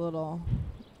can get a little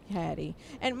catty.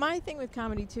 And my thing with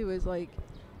comedy too is like,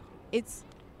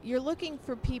 you're looking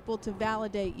for people to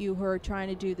validate you who are trying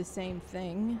to do the same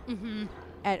thing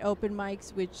at open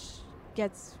mics, which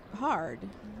gets hard.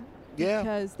 Yeah.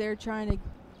 Because they're trying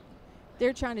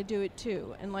to do it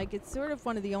too, and like it's sort of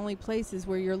one of the only places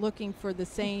where you're looking for the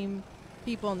same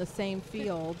people in the same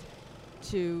field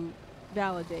to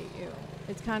validate you.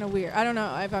 It's kind of weird. I don't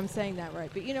know if I'm saying that right,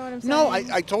 but you know what I'm saying? No,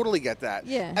 I totally get that.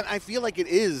 Yeah. And I feel like it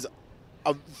is,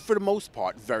 for the most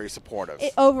part, very supportive.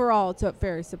 Overall, it's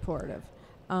very supportive.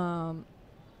 And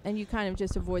you kind of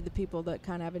just avoid the people that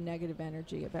kind of have a negative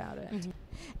energy about it.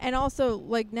 And also,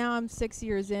 like now I'm 6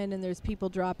 years in and there's people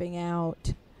dropping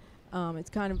out.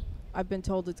 I've been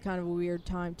told it's kind of a weird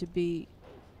time to be,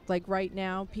 like right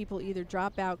now, people either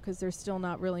drop out because they're still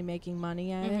not really making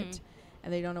money at it.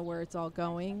 and they don't know where it's all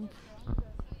going.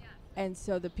 And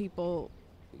so the people,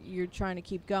 you're trying to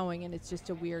keep going, and it's just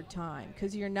a weird time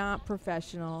because you're not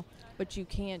professional, but you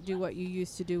can't do what you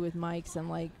used to do with mics and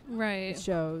like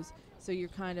shows. So you're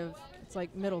kind of, it's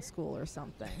like middle school or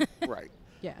something. Right.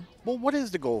 Yeah. Well, what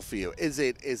is the goal for you? Is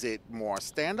it more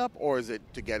stand-up, or is it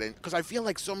to get in? Because I feel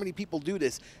like so many people do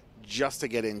this just to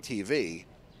get in TV.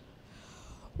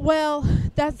 Well,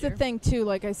 that's the thing, too.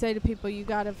 Like I say to people, you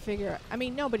got to figure, I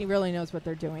mean, nobody really knows what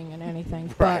they're doing in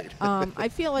anything. Right. But I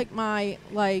feel like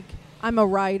I'm a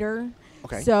writer.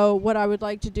 Okay. So what I would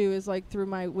like to do is like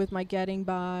with my Getting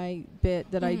By bit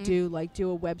that I do, like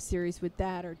do a web series with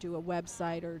that or do a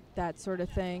website or that sort of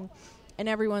thing. And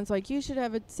everyone's like, you should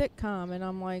have a sitcom. And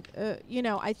I'm like,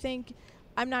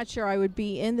 I'm not sure I would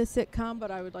be in the sitcom,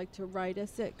 but I would like to write a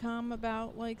sitcom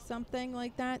about like something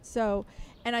like that. So,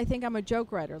 and I think I'm a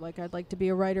joke writer. Like I'd like to be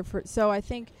a writer so I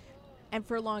think, and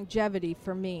for longevity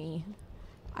for me,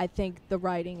 I think the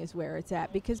writing is where it's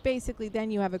at, because basically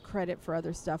then you have a credit for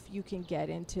other stuff you can get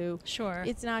into. Sure.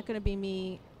 It's not going to be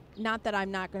me. Not that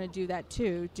I'm not going to do that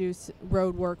too,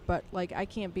 road work, but like I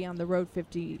can't be on the road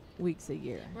 50 weeks a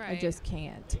year. Right. I just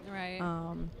can't. Right.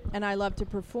 And I love to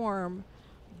perform,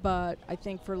 but I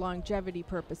think for longevity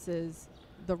purposes,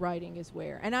 the writing is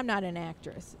where. And I'm not an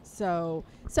actress, so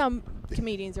some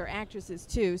comedians are actresses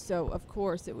too. So of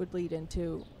course it would lead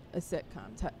into a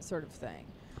sitcom sort of thing.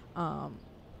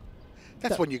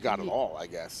 That's when you got it all, I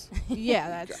guess. Yeah,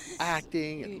 that's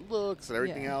acting and looks and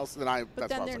everything else. And but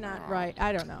then they're not right.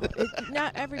 I don't know.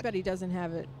 Not everybody doesn't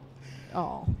have it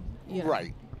all. You know?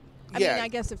 Right. I mean, I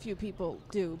guess a few people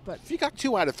do, but if you got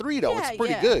 2 out of 3, though, it's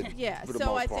pretty good. Yeah.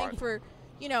 So I think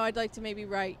I'd like to maybe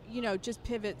write, just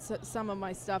pivot some of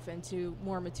my stuff into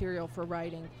more material for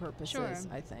writing purposes. Sure.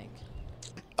 I think.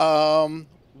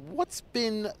 What's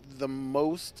been the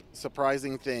most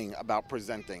surprising thing about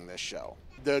presenting this show?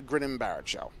 The Grin and Barrett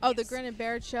show. Oh, the Grin and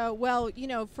Barrett show. Well,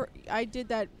 I did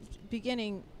that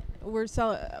beginning. We're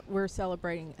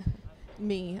celebrating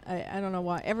me. I don't know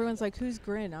why. Everyone's like, "Who's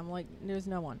Grin?" I'm like, "There's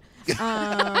no one."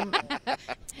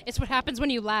 It's what happens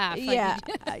when you laugh. Yeah,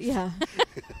 yeah.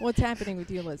 What's happening with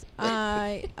you, Liz?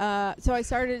 So I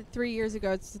started 3 years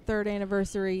ago. It's the 3rd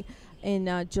anniversary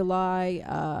in July,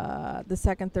 the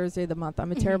 2nd Thursday of the month.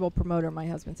 I'm a terrible promoter, my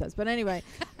husband says. But anyway.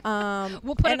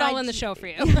 We'll put it all in the show for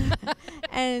you.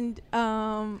 And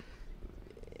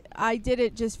I did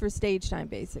it just for stage time,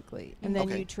 basically. And then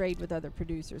you trade with other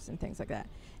producers and things like that.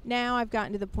 Now I've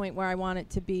gotten to the point where I want it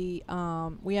to be,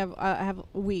 I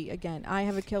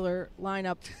have a killer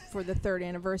lineup for the 3rd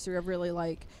anniversary of really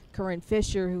like Corinne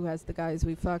Fisher, who has the Guys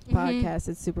We Fucked podcast.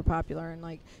 It's super popular, and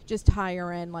like just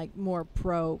higher end, like more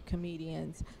pro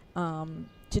comedians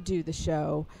to do the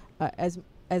show as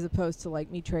opposed to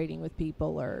like me trading with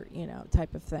people or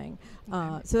type of thing.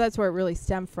 So that's where it really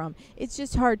stemmed from. It's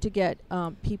just hard to get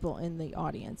people in the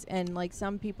audience, and like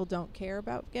some people don't care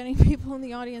about getting people in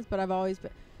the audience, but I've always been.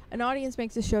 An audience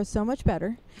makes the show so much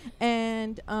better,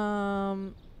 and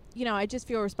I just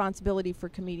feel responsibility for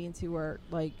comedians who are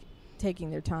like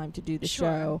taking their time to do the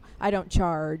show. I don't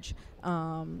charge.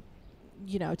 To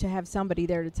have somebody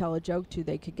there to tell a joke to,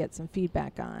 they could get some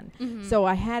feedback on. So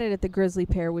I had it at the Grizzly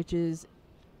Pear,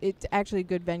 it's actually a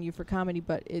good venue for comedy,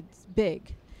 but it's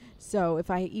big. So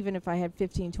if I had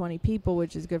 15, 20 people,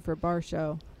 which is good for a bar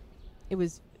show, it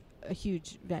was a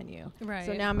huge venue. Right.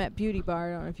 So now I'm at Beauty Bar.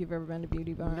 I don't know if you've ever been to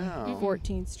Beauty Bar. No.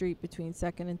 14th Street between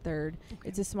 2nd and 3rd. Okay.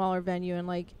 It's a smaller venue, and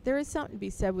like there is something to be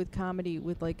said with comedy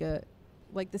with like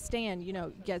the stand,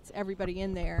 gets everybody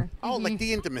in there. Oh, like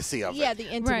the intimacy of it. Yeah, the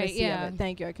intimacy Right, of it.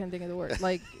 Thank you. I couldn't think of the word.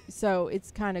 Like, so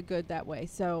it's kind of good that way.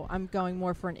 So I'm going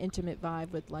more for an intimate vibe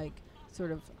with like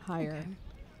sort of higher,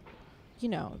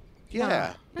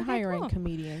 higher end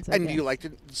comedians. And do you like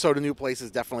to? So the new place is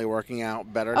definitely working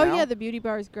out better now. Oh yeah, the Beauty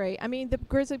Bar is great. I mean, the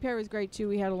Grizzly Pear was great too.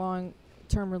 We had a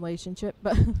long-term relationship,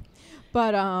 but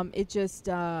it's just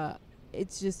a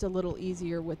little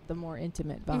easier with the more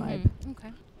intimate vibe.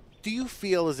 Okay. Do you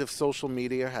feel as if social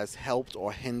media has helped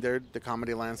or hindered the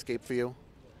comedy landscape for you?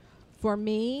 For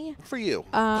me? For you.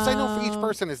 Because I know for each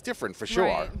person it's different, for sure.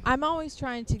 Right. I'm always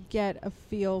trying to get a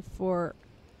feel for...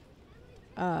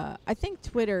 I think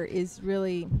Twitter is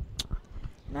really...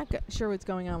 I'm not sure what's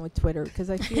going on with Twitter,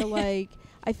 because I feel like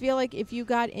if you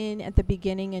got in at the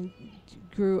beginning and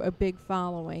grew a big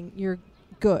following, you're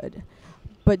good.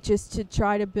 But just to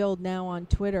try to build now on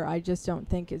Twitter, I just don't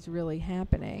think is really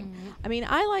happening. I mean,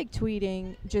 I like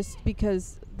tweeting just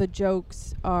because the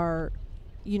jokes are,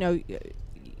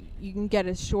 you can get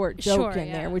a short joke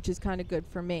in there, which is kind of good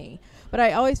for me. But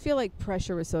I always feel like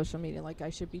pressure with social media. Like I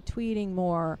should be tweeting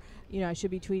more. I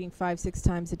should be tweeting 5-6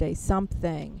 times a day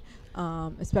something.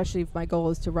 Especially if my goal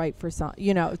is to write for some.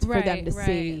 It's for them to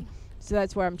see. So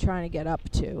that's where I'm trying to get up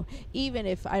to. Even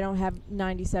if I don't have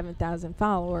 97,000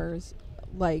 followers,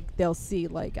 like they'll see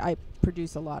like I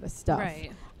produce a lot of stuff.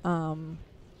 Right.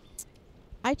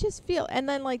 I just feel, and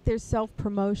then like there's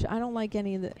self-promotion. I don't like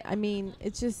any of the, I mean,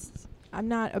 it's just, I'm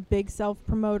not a big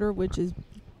self-promoter, which is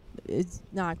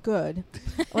not good.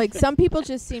 Like some people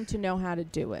just seem to know how to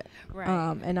do it. Right.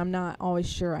 And I'm not always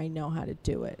sure I know how to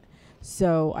do it.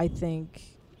 So I think,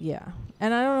 yeah.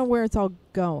 And I don't know where it's all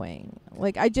going.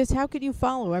 Like how could you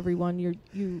follow everyone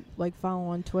you like follow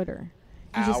on Twitter?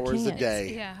 You hours a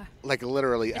day. Yeah. Like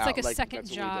literally It's like a second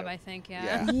job, I think,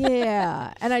 yeah.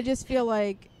 Yeah. And I just feel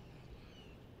like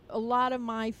a lot of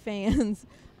my fans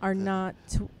are not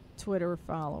Twitter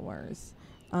followers.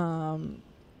 And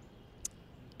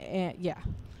yeah.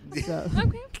 So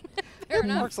Okay. Fair It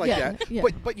enough. works like that. Yeah.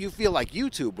 But you feel like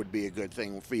YouTube would be a good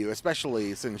thing for you,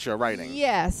 especially since you're writing.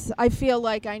 Yes, I feel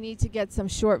like I need to get some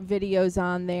short videos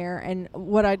on there. And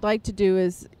what I'd like to do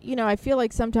is, I feel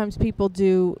like sometimes people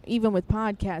do, even with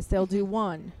podcasts, they'll do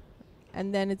one.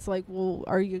 And then it's like, well,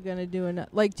 are you going to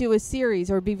do a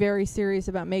series or be very serious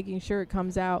about making sure it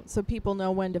comes out so people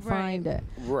know when to find it.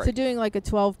 Right. So doing like a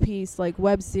 12-piece like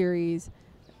web series,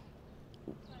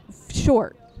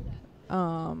 short,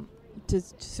 to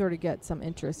sort of get some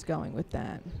interest going with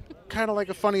that. Kind of like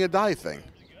a Funny or Die thing.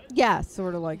 Yeah,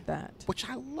 sort of like that. Which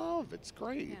I love. It's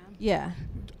great. Yeah.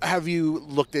 Have you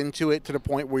looked into it to the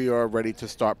point where you're ready to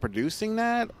start producing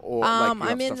that? Or like you have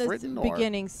I'm in stuff the written, or?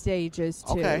 beginning stages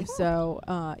too. Okay. So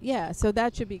yeah, so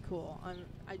that should be cool.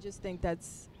 I just think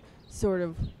that's sort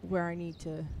of where I need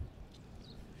to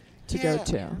go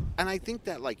to. And I think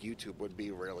that like YouTube would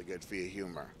be really good for your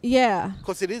humor. Yeah.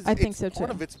 Because it is. I think it's so part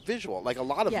too. of it's visual. Like a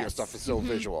lot of your Yes. stuff is so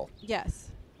visual. Yes.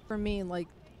 For me, like,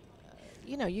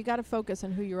 you got to focus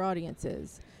on who your audience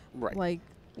is. Right. Like,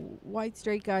 white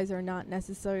straight guys are not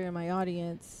necessarily my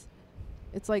audience.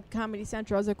 It's like Comedy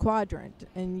Central as a quadrant,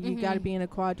 and you got to be in a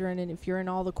quadrant. And if you're in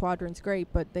all the quadrants, great,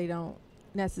 but they don't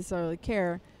necessarily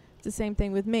care. It's the same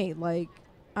thing with me. Like,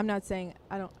 I'm not saying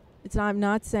I don't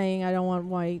want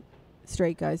white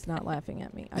straight guys not laughing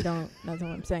at me. That's not what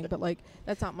I'm saying. But like,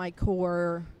 that's not my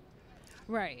core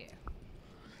Right.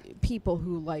 people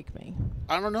who like me.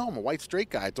 I don't know. I'm a white straight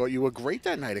guy. I thought you were great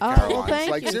that night at Oh, Caroline's.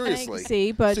 thank Like you. seriously.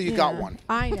 See, but So you got one.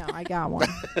 I know, I got one.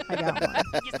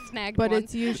 You snagged But one.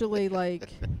 it's usually like,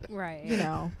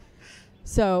 right.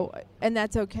 So, and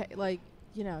that's okay. Like,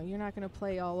 you're not going to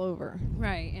play all over.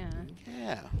 Right, yeah.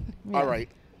 Yeah. Yeah. All right.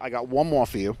 I got one more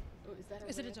for you.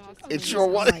 Is it a dog? It sure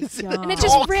was. Oh my God. And it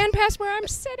just ran past where I'm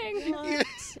sitting. What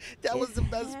That was is the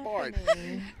best part.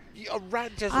 happening? A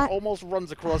rat just almost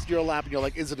runs across your lap, and you're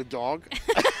like, "Is it a dog?"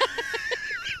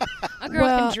 A girl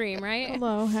can dream, right?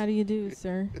 Hello, how do you do,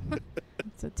 sir?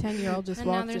 It's a 10-year-old just And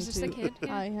now walked there's just a into. kid, yeah.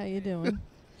 Hi, how you doing?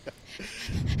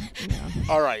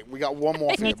 All right, we got one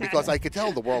more for you because I could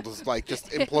tell the world is like just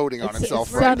imploding on It's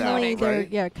itself right now. suddenly they're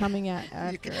Right? coming at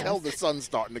You can after tell us. the sun's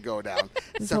starting to go down.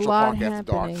 There's Central a lot Park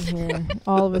after dark. happening here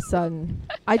all of a sudden.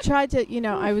 I tried to,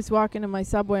 I was walking to my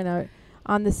subway and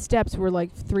on the steps were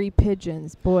like 3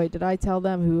 pigeons. Boy, did I tell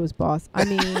them who was boss. I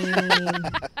mean,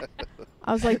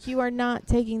 I was like, you are not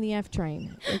taking the F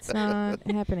train. It's not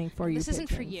happening for you. This isn't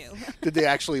for pigeons. you. Did they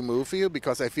actually move for you?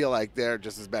 Because I feel like they're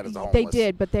just as bad as the homeless. They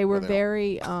did, but they were they are.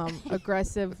 very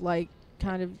aggressive, like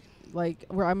kind of like,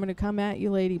 where I'm going to come at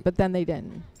you, lady. But then they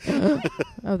didn't.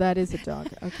 Oh, that is a dog.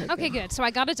 Okay. Okay, good. So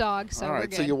I got a dog, so All we're right,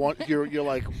 good. so you're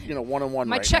like 1-on-1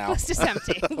 My right now. checklist is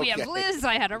empty. We have Okay. Liz,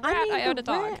 I had a rat, I had a the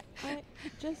dog. rat,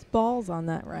 just balls on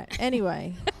that rat.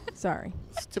 Anyway, sorry.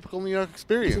 It's typical New York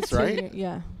experience, right?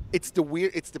 Yeah. It's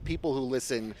the people who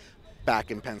listen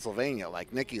back in Pennsylvania,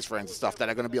 like Nikki's friends and stuff, that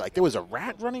are going to be like, there was a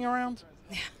rat running around?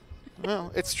 Yeah.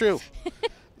 Well, it's true.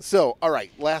 So, all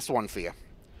right, last one for you.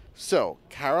 So,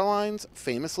 Caroline's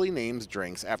famously names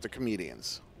drinks after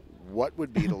comedians. What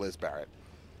would be the Liz Barrett?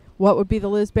 What would be the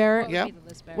Liz Barrett? What would Yeah. be the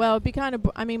Liz Barrett? Well, it'd be kind of,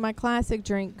 my classic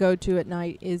drink go-to at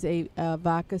night is a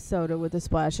vodka soda with a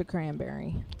splash of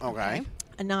cranberry. Okay.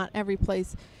 And not every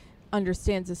place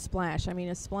understands a splash. I mean,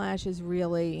 a splash is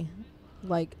really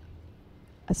like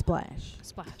a splash.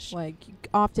 Splash. Like, you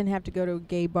often have to go to a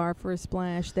gay bar for a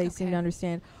splash. They seem Okay. to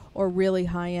understand. Or really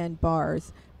high-end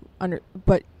bars.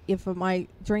 But if my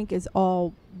drink is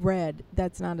all red,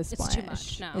 that's not a splash. too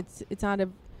much, no. It's not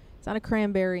a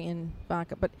cranberry and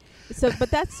vodka. But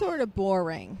that's sort of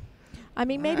boring. I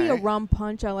mean, maybe a Alright. rum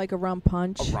punch. I like a rum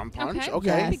punch. A rum punch? Okay. Okay.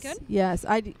 That'd Yes. be good. Yes.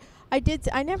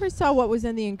 I never saw what was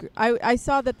in the. I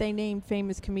saw that they named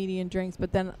famous comedian drinks,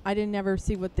 but then I didn't never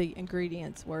see what the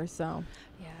ingredients were. So.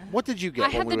 Yeah. What did you get? I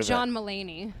when had we the were there? John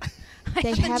Mulaney.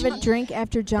 They have a drink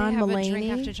after John They have a Mulaney.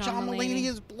 drink after John Mulaney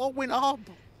is blowing up.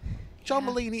 John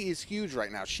Mulaney is huge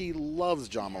right now. She loves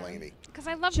John Mulaney. Because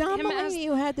I love John him as... Mulaney,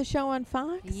 who had the show on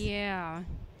Fox. Yeah.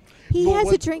 He But has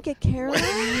a what- drink at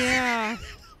Caroline's. Yeah.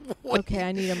 Okay,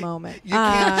 I need a moment. You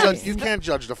can't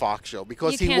judge the Fox show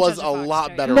because You he can't was judge a the Fox lot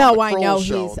show, better No, on the I Kroll know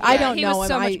show. he's. I don't he know was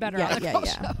him. so much better yeah, on the yeah, Kroll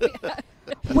yeah.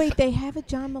 show. Wait, they have a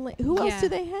John Mulaney. Who else Yeah. do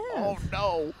they have? Oh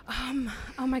no!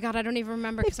 Oh my God, I don't even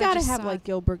remember. They've 'cause I got to just have saw like it.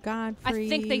 Gilbert Godfrey. I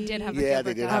think they did have a Yeah, Gilbert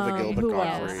they did have a Godfrey. Gilbert who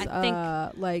Godfrey. else? I think,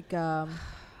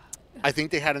 I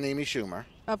think they had an Amy Schumer.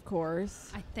 of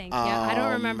course. I think, yeah. I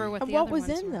don't remember what the What other was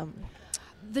ones in were. them?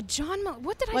 The John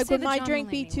what did I Like, say would the my John drink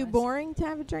be Mulaney too was? boring to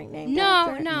have a drink named No,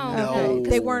 after? no, No,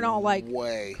 They weren't all like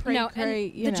way. No, cray,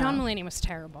 and you the know. John Mulaney was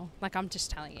terrible. Like, I'm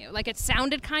just telling you. Like, it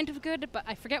sounded kind of good, but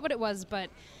I forget what it was, but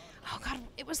oh God,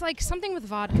 it was like something with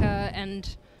vodka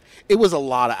and It was a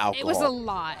lot of alcohol. it was a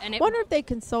lot. And it Wonder if they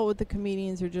consult with the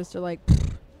comedians or just are like,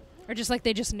 or just like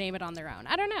they just name it on their own.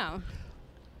 I don't know.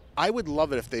 I would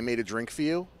love it if they made a drink for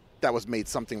you that was made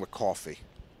something with coffee.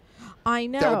 I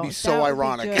know. That would be so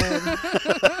ironic. good.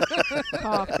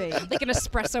 Coffee. Like an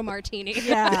espresso martini.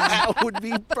 Yeah. That would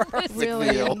be perfect Really?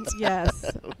 for you. Yes.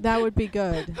 That would be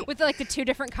good. With like the two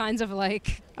different kinds of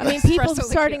like I mean, people espresso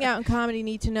starting liqueur. out in comedy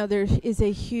need to know there is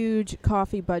a huge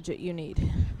coffee budget you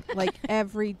need. Like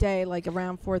every day, like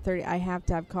around 4:30, I have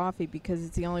to have coffee because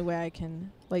it's the only way I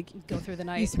can like Go through the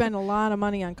night. You spend a lot of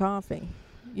money on coffee.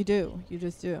 You do. You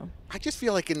just do. I just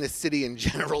feel like in this city in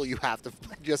general, you have to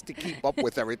just to keep up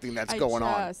with everything that's going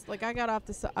on. Like I got off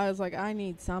the. I was like, I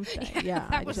need something. Yeah,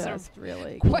 that I was just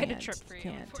really quite a can't, trip for you,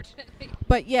 can't. unfortunately.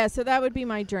 But yeah, so that would be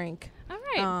my drink. All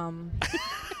right.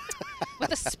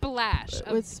 With a splash.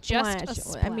 Of With just splash. a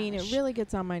splash. I mean, it really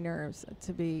gets on my nerves,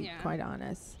 to be Yeah. quite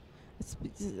honest. It's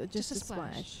just a a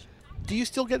splash. splash. Do you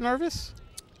still get nervous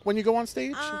when you go on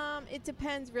stage? It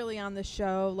depends really on the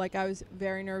show. Like I was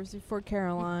very nervous before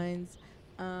Caroline's.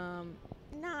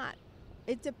 Not.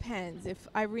 It depends. If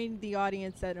I read the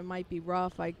audience that it might be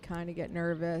rough, I kind of get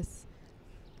nervous.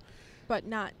 But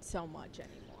not so much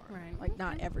anymore. Right. Like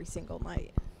not every single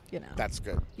night. You know. That's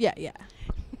good. Yeah. Yeah.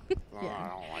 Oh, Yeah. I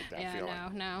don't like that Yeah,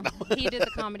 feeling. no. He did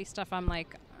the comedy stuff. I'm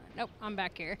like, nope, I'm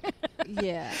back here.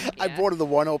 Yeah. I Yeah. brought her the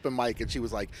one open mic, and she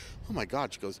was like, "Oh my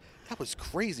God!" She goes, "That was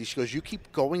crazy." She goes, "You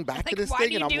keep going back to Like, this why thing,"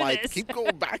 do and you I'm do like, this? "Keep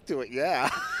going back to it." Yeah.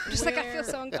 Just like I feel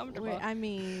so uncomfortable. Wait, I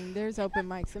mean, there's open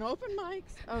mics and open mics.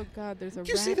 Oh God, there's a. Did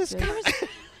you see rat this there. guy?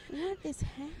 What is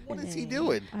happening? What is he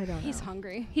doing? I don't know. He's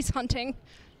hungry. He's hunting.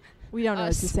 We don't know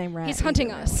it's the us. same rat. He's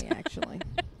hunting either, us. really, actually.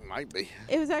 Might be.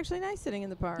 It was actually nice sitting in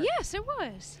the park. Yes, it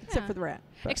was. Except yeah. for the rat.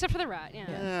 but- Except for the rat, yeah.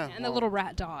 Yeah, And the well. little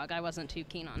rat dog. I wasn't too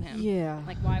keen on him. Yeah.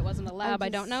 Like why it wasn't a lab, I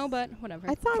don't just- know, but whatever.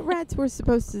 I thought rats were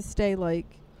supposed to stay like.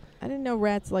 I didn't know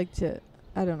rats like to.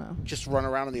 I don't know. Just run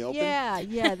around in the open.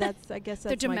 Yeah. That's. I guess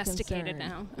that's They're my domesticated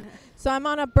concern. now. So I'm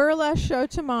on a burlesque show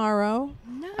tomorrow.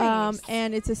 Nice.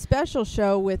 And it's a special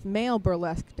show with male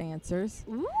burlesque dancers.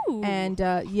 Ooh. And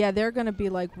yeah, they're going to be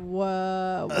like,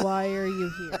 why are you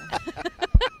here?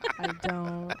 I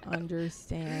don't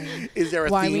understand Is there a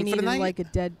why we theme for the needed night? like a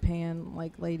deadpan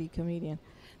like lady comedian.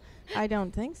 I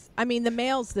don't think so. I mean, the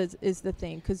males is the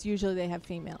thing because usually they have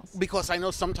females. Because I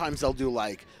know sometimes they'll do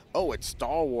like, oh, it's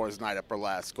Star Wars night at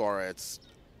burlesque, or it's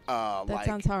That like,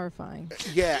 sounds horrifying.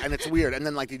 yeah, and it's weird. And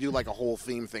then like they do like a whole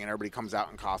theme thing, and everybody comes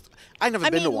out in costume. I've never I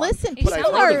been mean, to one, listen, but I've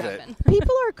people heard are of it.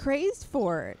 people are crazed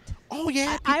for it. Oh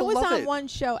yeah, I people was love on it. one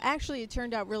show. Actually, it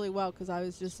turned out really well because I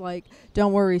was just like,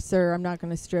 "Don't worry, sir. I'm not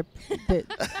going to strip.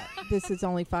 This is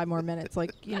only 5 more minutes.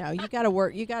 Like, you know, you got to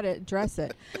work. You got to address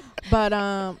it." But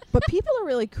people are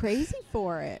really crazy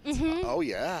for it. Mhm. Oh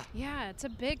yeah. Yeah, it's a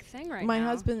big thing right My now.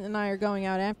 husband and I are going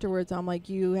out afterwards. I'm like,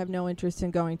 "You have no interest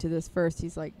in going to this first?"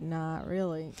 He's like, "Not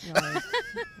really." No.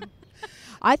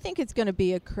 I think it's going to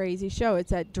be a crazy show.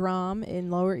 It's at Drum in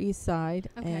Lower East Side,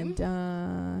 Okay.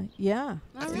 and yeah.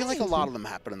 I feel like a lot of them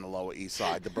happen in the Lower East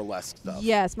Side, the burlesque stuff.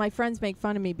 Yes, my friends make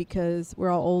fun of me because we're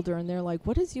all older, and they're like,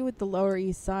 "What is you with the Lower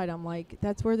East Side?" I'm like,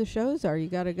 "That's where the shows are. You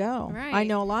got to go." I Right.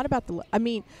 know a lot about I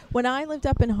mean, when I lived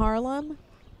up in Harlem,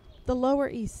 the Lower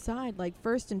East Side, like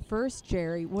First and First,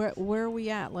 Jerry, where are we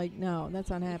at? Like, no,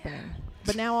 that's not happening.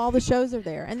 But now all the shows are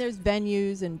there, and there's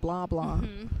venues and blah blah.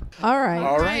 Mhm. All right.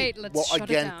 All Right, right. let's Well, shut it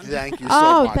again, down. thank you so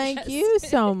Oh, much. thank you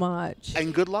so much.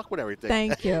 And good luck with everything.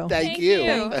 Thank you. Thank Thank you.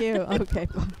 you. Thank you. Okay.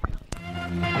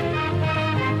 Bye.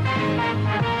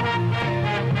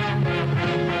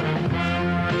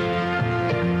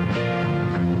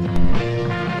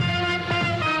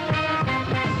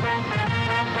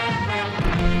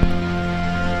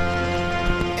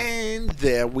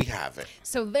 there we have it.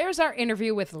 So there's our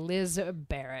interview with Liz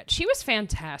Barrett. She was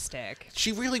fantastic.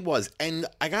 She really was. And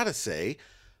I got to say,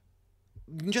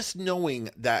 just knowing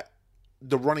that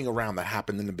the running around that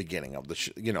happened in the beginning of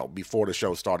the before the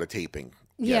show started taping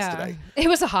yesterday. It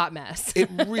was a hot mess. It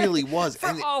really was.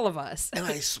 For all of us. And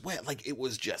I swear, like, it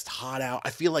was just hot out. I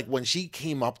feel like when she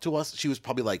came up to us, she was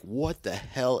probably like, what the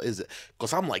hell is it?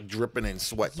 Because I'm like dripping in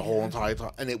sweat the whole entire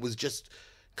time. And it was just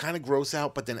kind of gross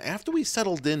out. But then after we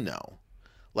settled in, though,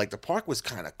 like, the park was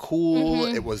kind of cool.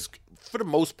 It was, for the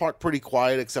most part, pretty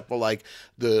quiet, except for, like,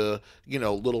 the,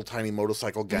 little tiny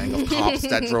motorcycle gang of cops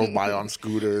that drove by on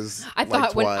scooters. I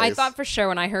thought for sure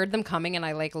when I heard them coming and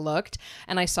I, like, looked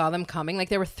and I saw them coming, like,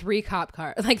 there were three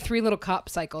little cop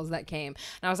cycles that came.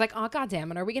 And I was like, oh, God damn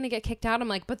it, are we going to get kicked out? I'm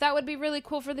like, but that would be really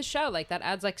cool for the show. Like, that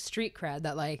adds, like, street cred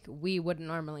that, like, we wouldn't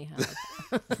normally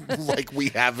have. Like, we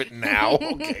have it now.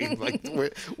 Okay. Like,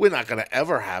 we're not going to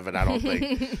ever have it, I don't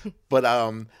think.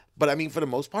 But I mean, for the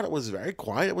most part, it was very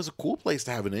quiet. It was a cool place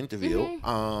to have an interview.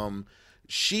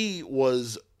 She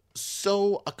was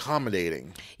so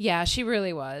accommodating. Yeah, she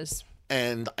really was.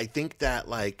 And I think that,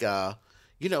 like,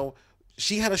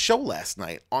 she had a show last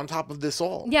night on top of this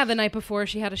all. Yeah, the night before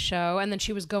she had a show, and then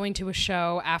she was going to a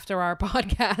show after our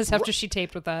podcast, after she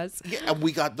taped with us. Yeah, and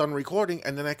we got done recording,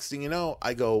 and the next thing you know,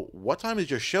 I go, what time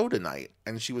is your show tonight?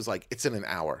 And she was like, it's in an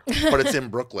hour, but it's in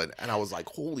Brooklyn. And I was like,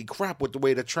 holy crap, with the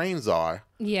way the trains are.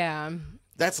 Yeah.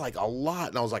 That's like a lot.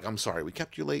 And I was like, I'm sorry, we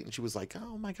kept you late. And she was like,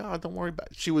 oh my God, don't worry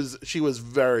about it. She was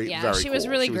very, very she was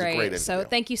cool. really She was a great. great So interview.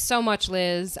 thank you so much,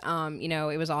 Liz.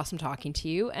 It was awesome talking to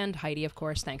you. And Heidi, of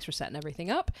course, thanks for setting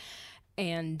everything up.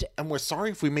 And we're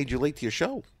sorry if we made you late to your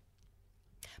show.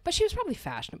 But she was probably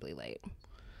fashionably late.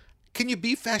 Can you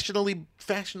be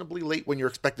fashionably late when you're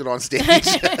expected on stage?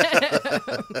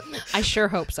 I sure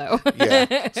hope so.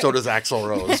 Yeah, so does Axl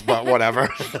Rose, but whatever.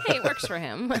 Hey, it works for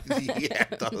him. Yeah,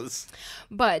 it does.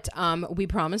 But we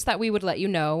promised that we would let you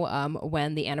know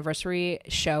when the anniversary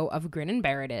show of Grin and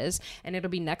Barrett is, and it'll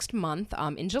be next month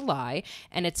in July,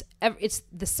 and it's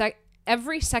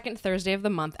every second Thursday of the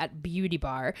month at Beauty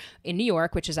Bar in New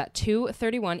York, which is at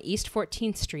 231 East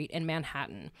 14th Street in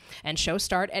Manhattan. And shows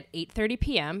start at 8:30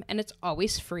 p.m. and it's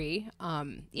always free.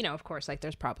 Of course, like,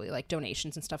 there's probably like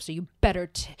donations and stuff, so you better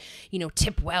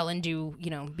tip well and do,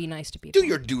 be nice to people. Do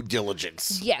your due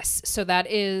diligence. Yes. So that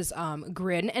is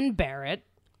Grin and Barrett.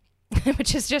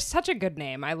 Which is just such a good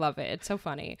name. I love it. It's so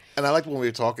funny. And I liked when we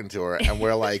were talking to her, and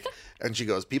we're like, and she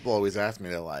goes, people always ask me,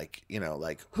 they're like,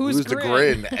 who's the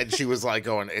Grin? And she was like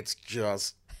going, it's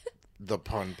just the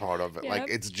pun part of it. Yep. Like,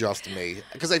 it's just me.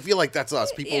 Because I feel like that's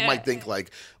us. People might think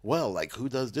like, well, like, who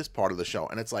does this part of the show?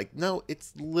 And it's like, no,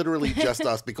 it's literally just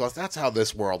us, because that's how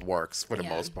this world works for the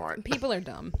most part. People are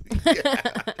dumb. Yeah.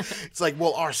 It's like,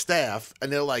 well, our staff,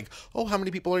 and they're like, oh, how many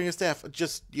people are in your staff?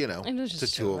 Just, just the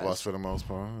two of us for the most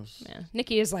part. Yeah.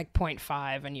 Nikki is like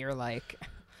 0.5 and you're like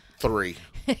 3.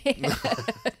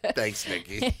 Thanks,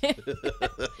 Nikki.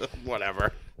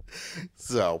 Whatever.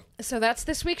 So that's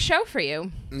this week's show for you.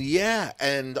 Yeah,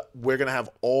 and we're going to have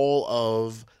all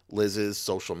of Liz's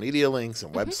social media links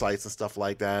and websites and stuff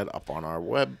like that up on our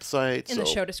website. In the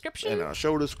show description. In our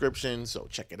show description, so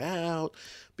check it out,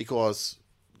 because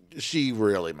she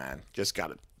really, man,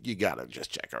 you gotta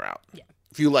just check her out. Yeah.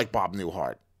 If you like Bob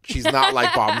Newhart. She's not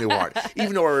like Bob Newhart,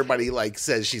 even though everybody like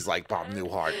says she's like Bob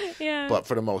Newhart. Yeah. But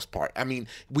for the most part, I mean,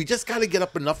 we just got to get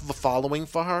up enough of a following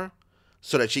for her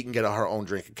so that she can get her own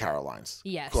drink at Caroline's.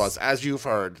 Yes. Because as you've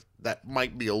heard, that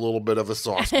might be a little bit of a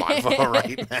soft spot for her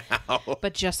right now.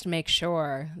 But just make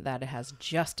sure that it has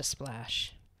just a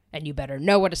splash. And you better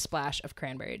know what a splash of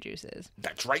cranberry juice is.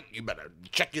 That's right. You better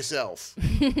check yourself.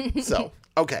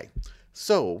 Okay.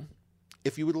 So,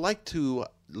 if you would like to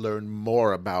learn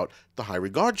more about The High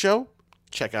Regard Show,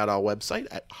 check out our website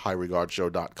at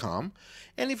highregardshow.com.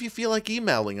 And if you feel like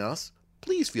emailing us,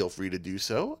 please feel free to do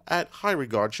so at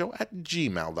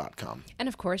highregardshow@gmail.com. And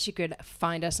of course, you could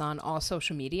find us on all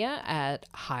social media at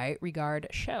High Regard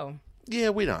Show. Yeah,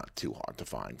 we're not too hard to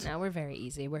find. No, we're very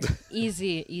easy. We're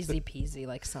easy peasy,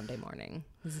 like Sunday morning.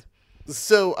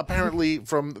 So apparently,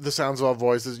 from the sounds of our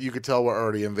voices, you could tell we're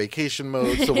already in vacation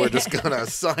mode. So we're just going to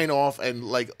sign off and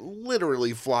like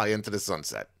literally fly into the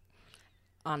sunset.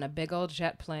 On a big old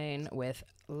jet plane with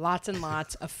lots and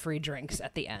lots of free drinks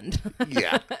at the end.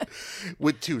 Yeah.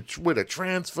 With a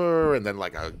transfer and then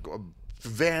like a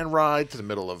van ride to the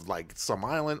middle of like some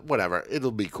island, whatever.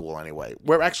 It'll be cool anyway.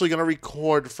 We're actually going to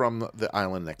record from the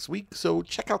island next week. So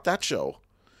check out that show.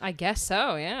 I guess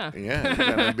so, yeah. Yeah,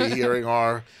 you're going to be hearing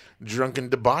our drunken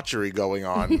debauchery going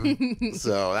on.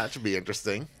 So that should be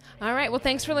interesting. All right. Well,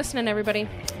 thanks for listening, everybody.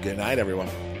 Good night, everyone.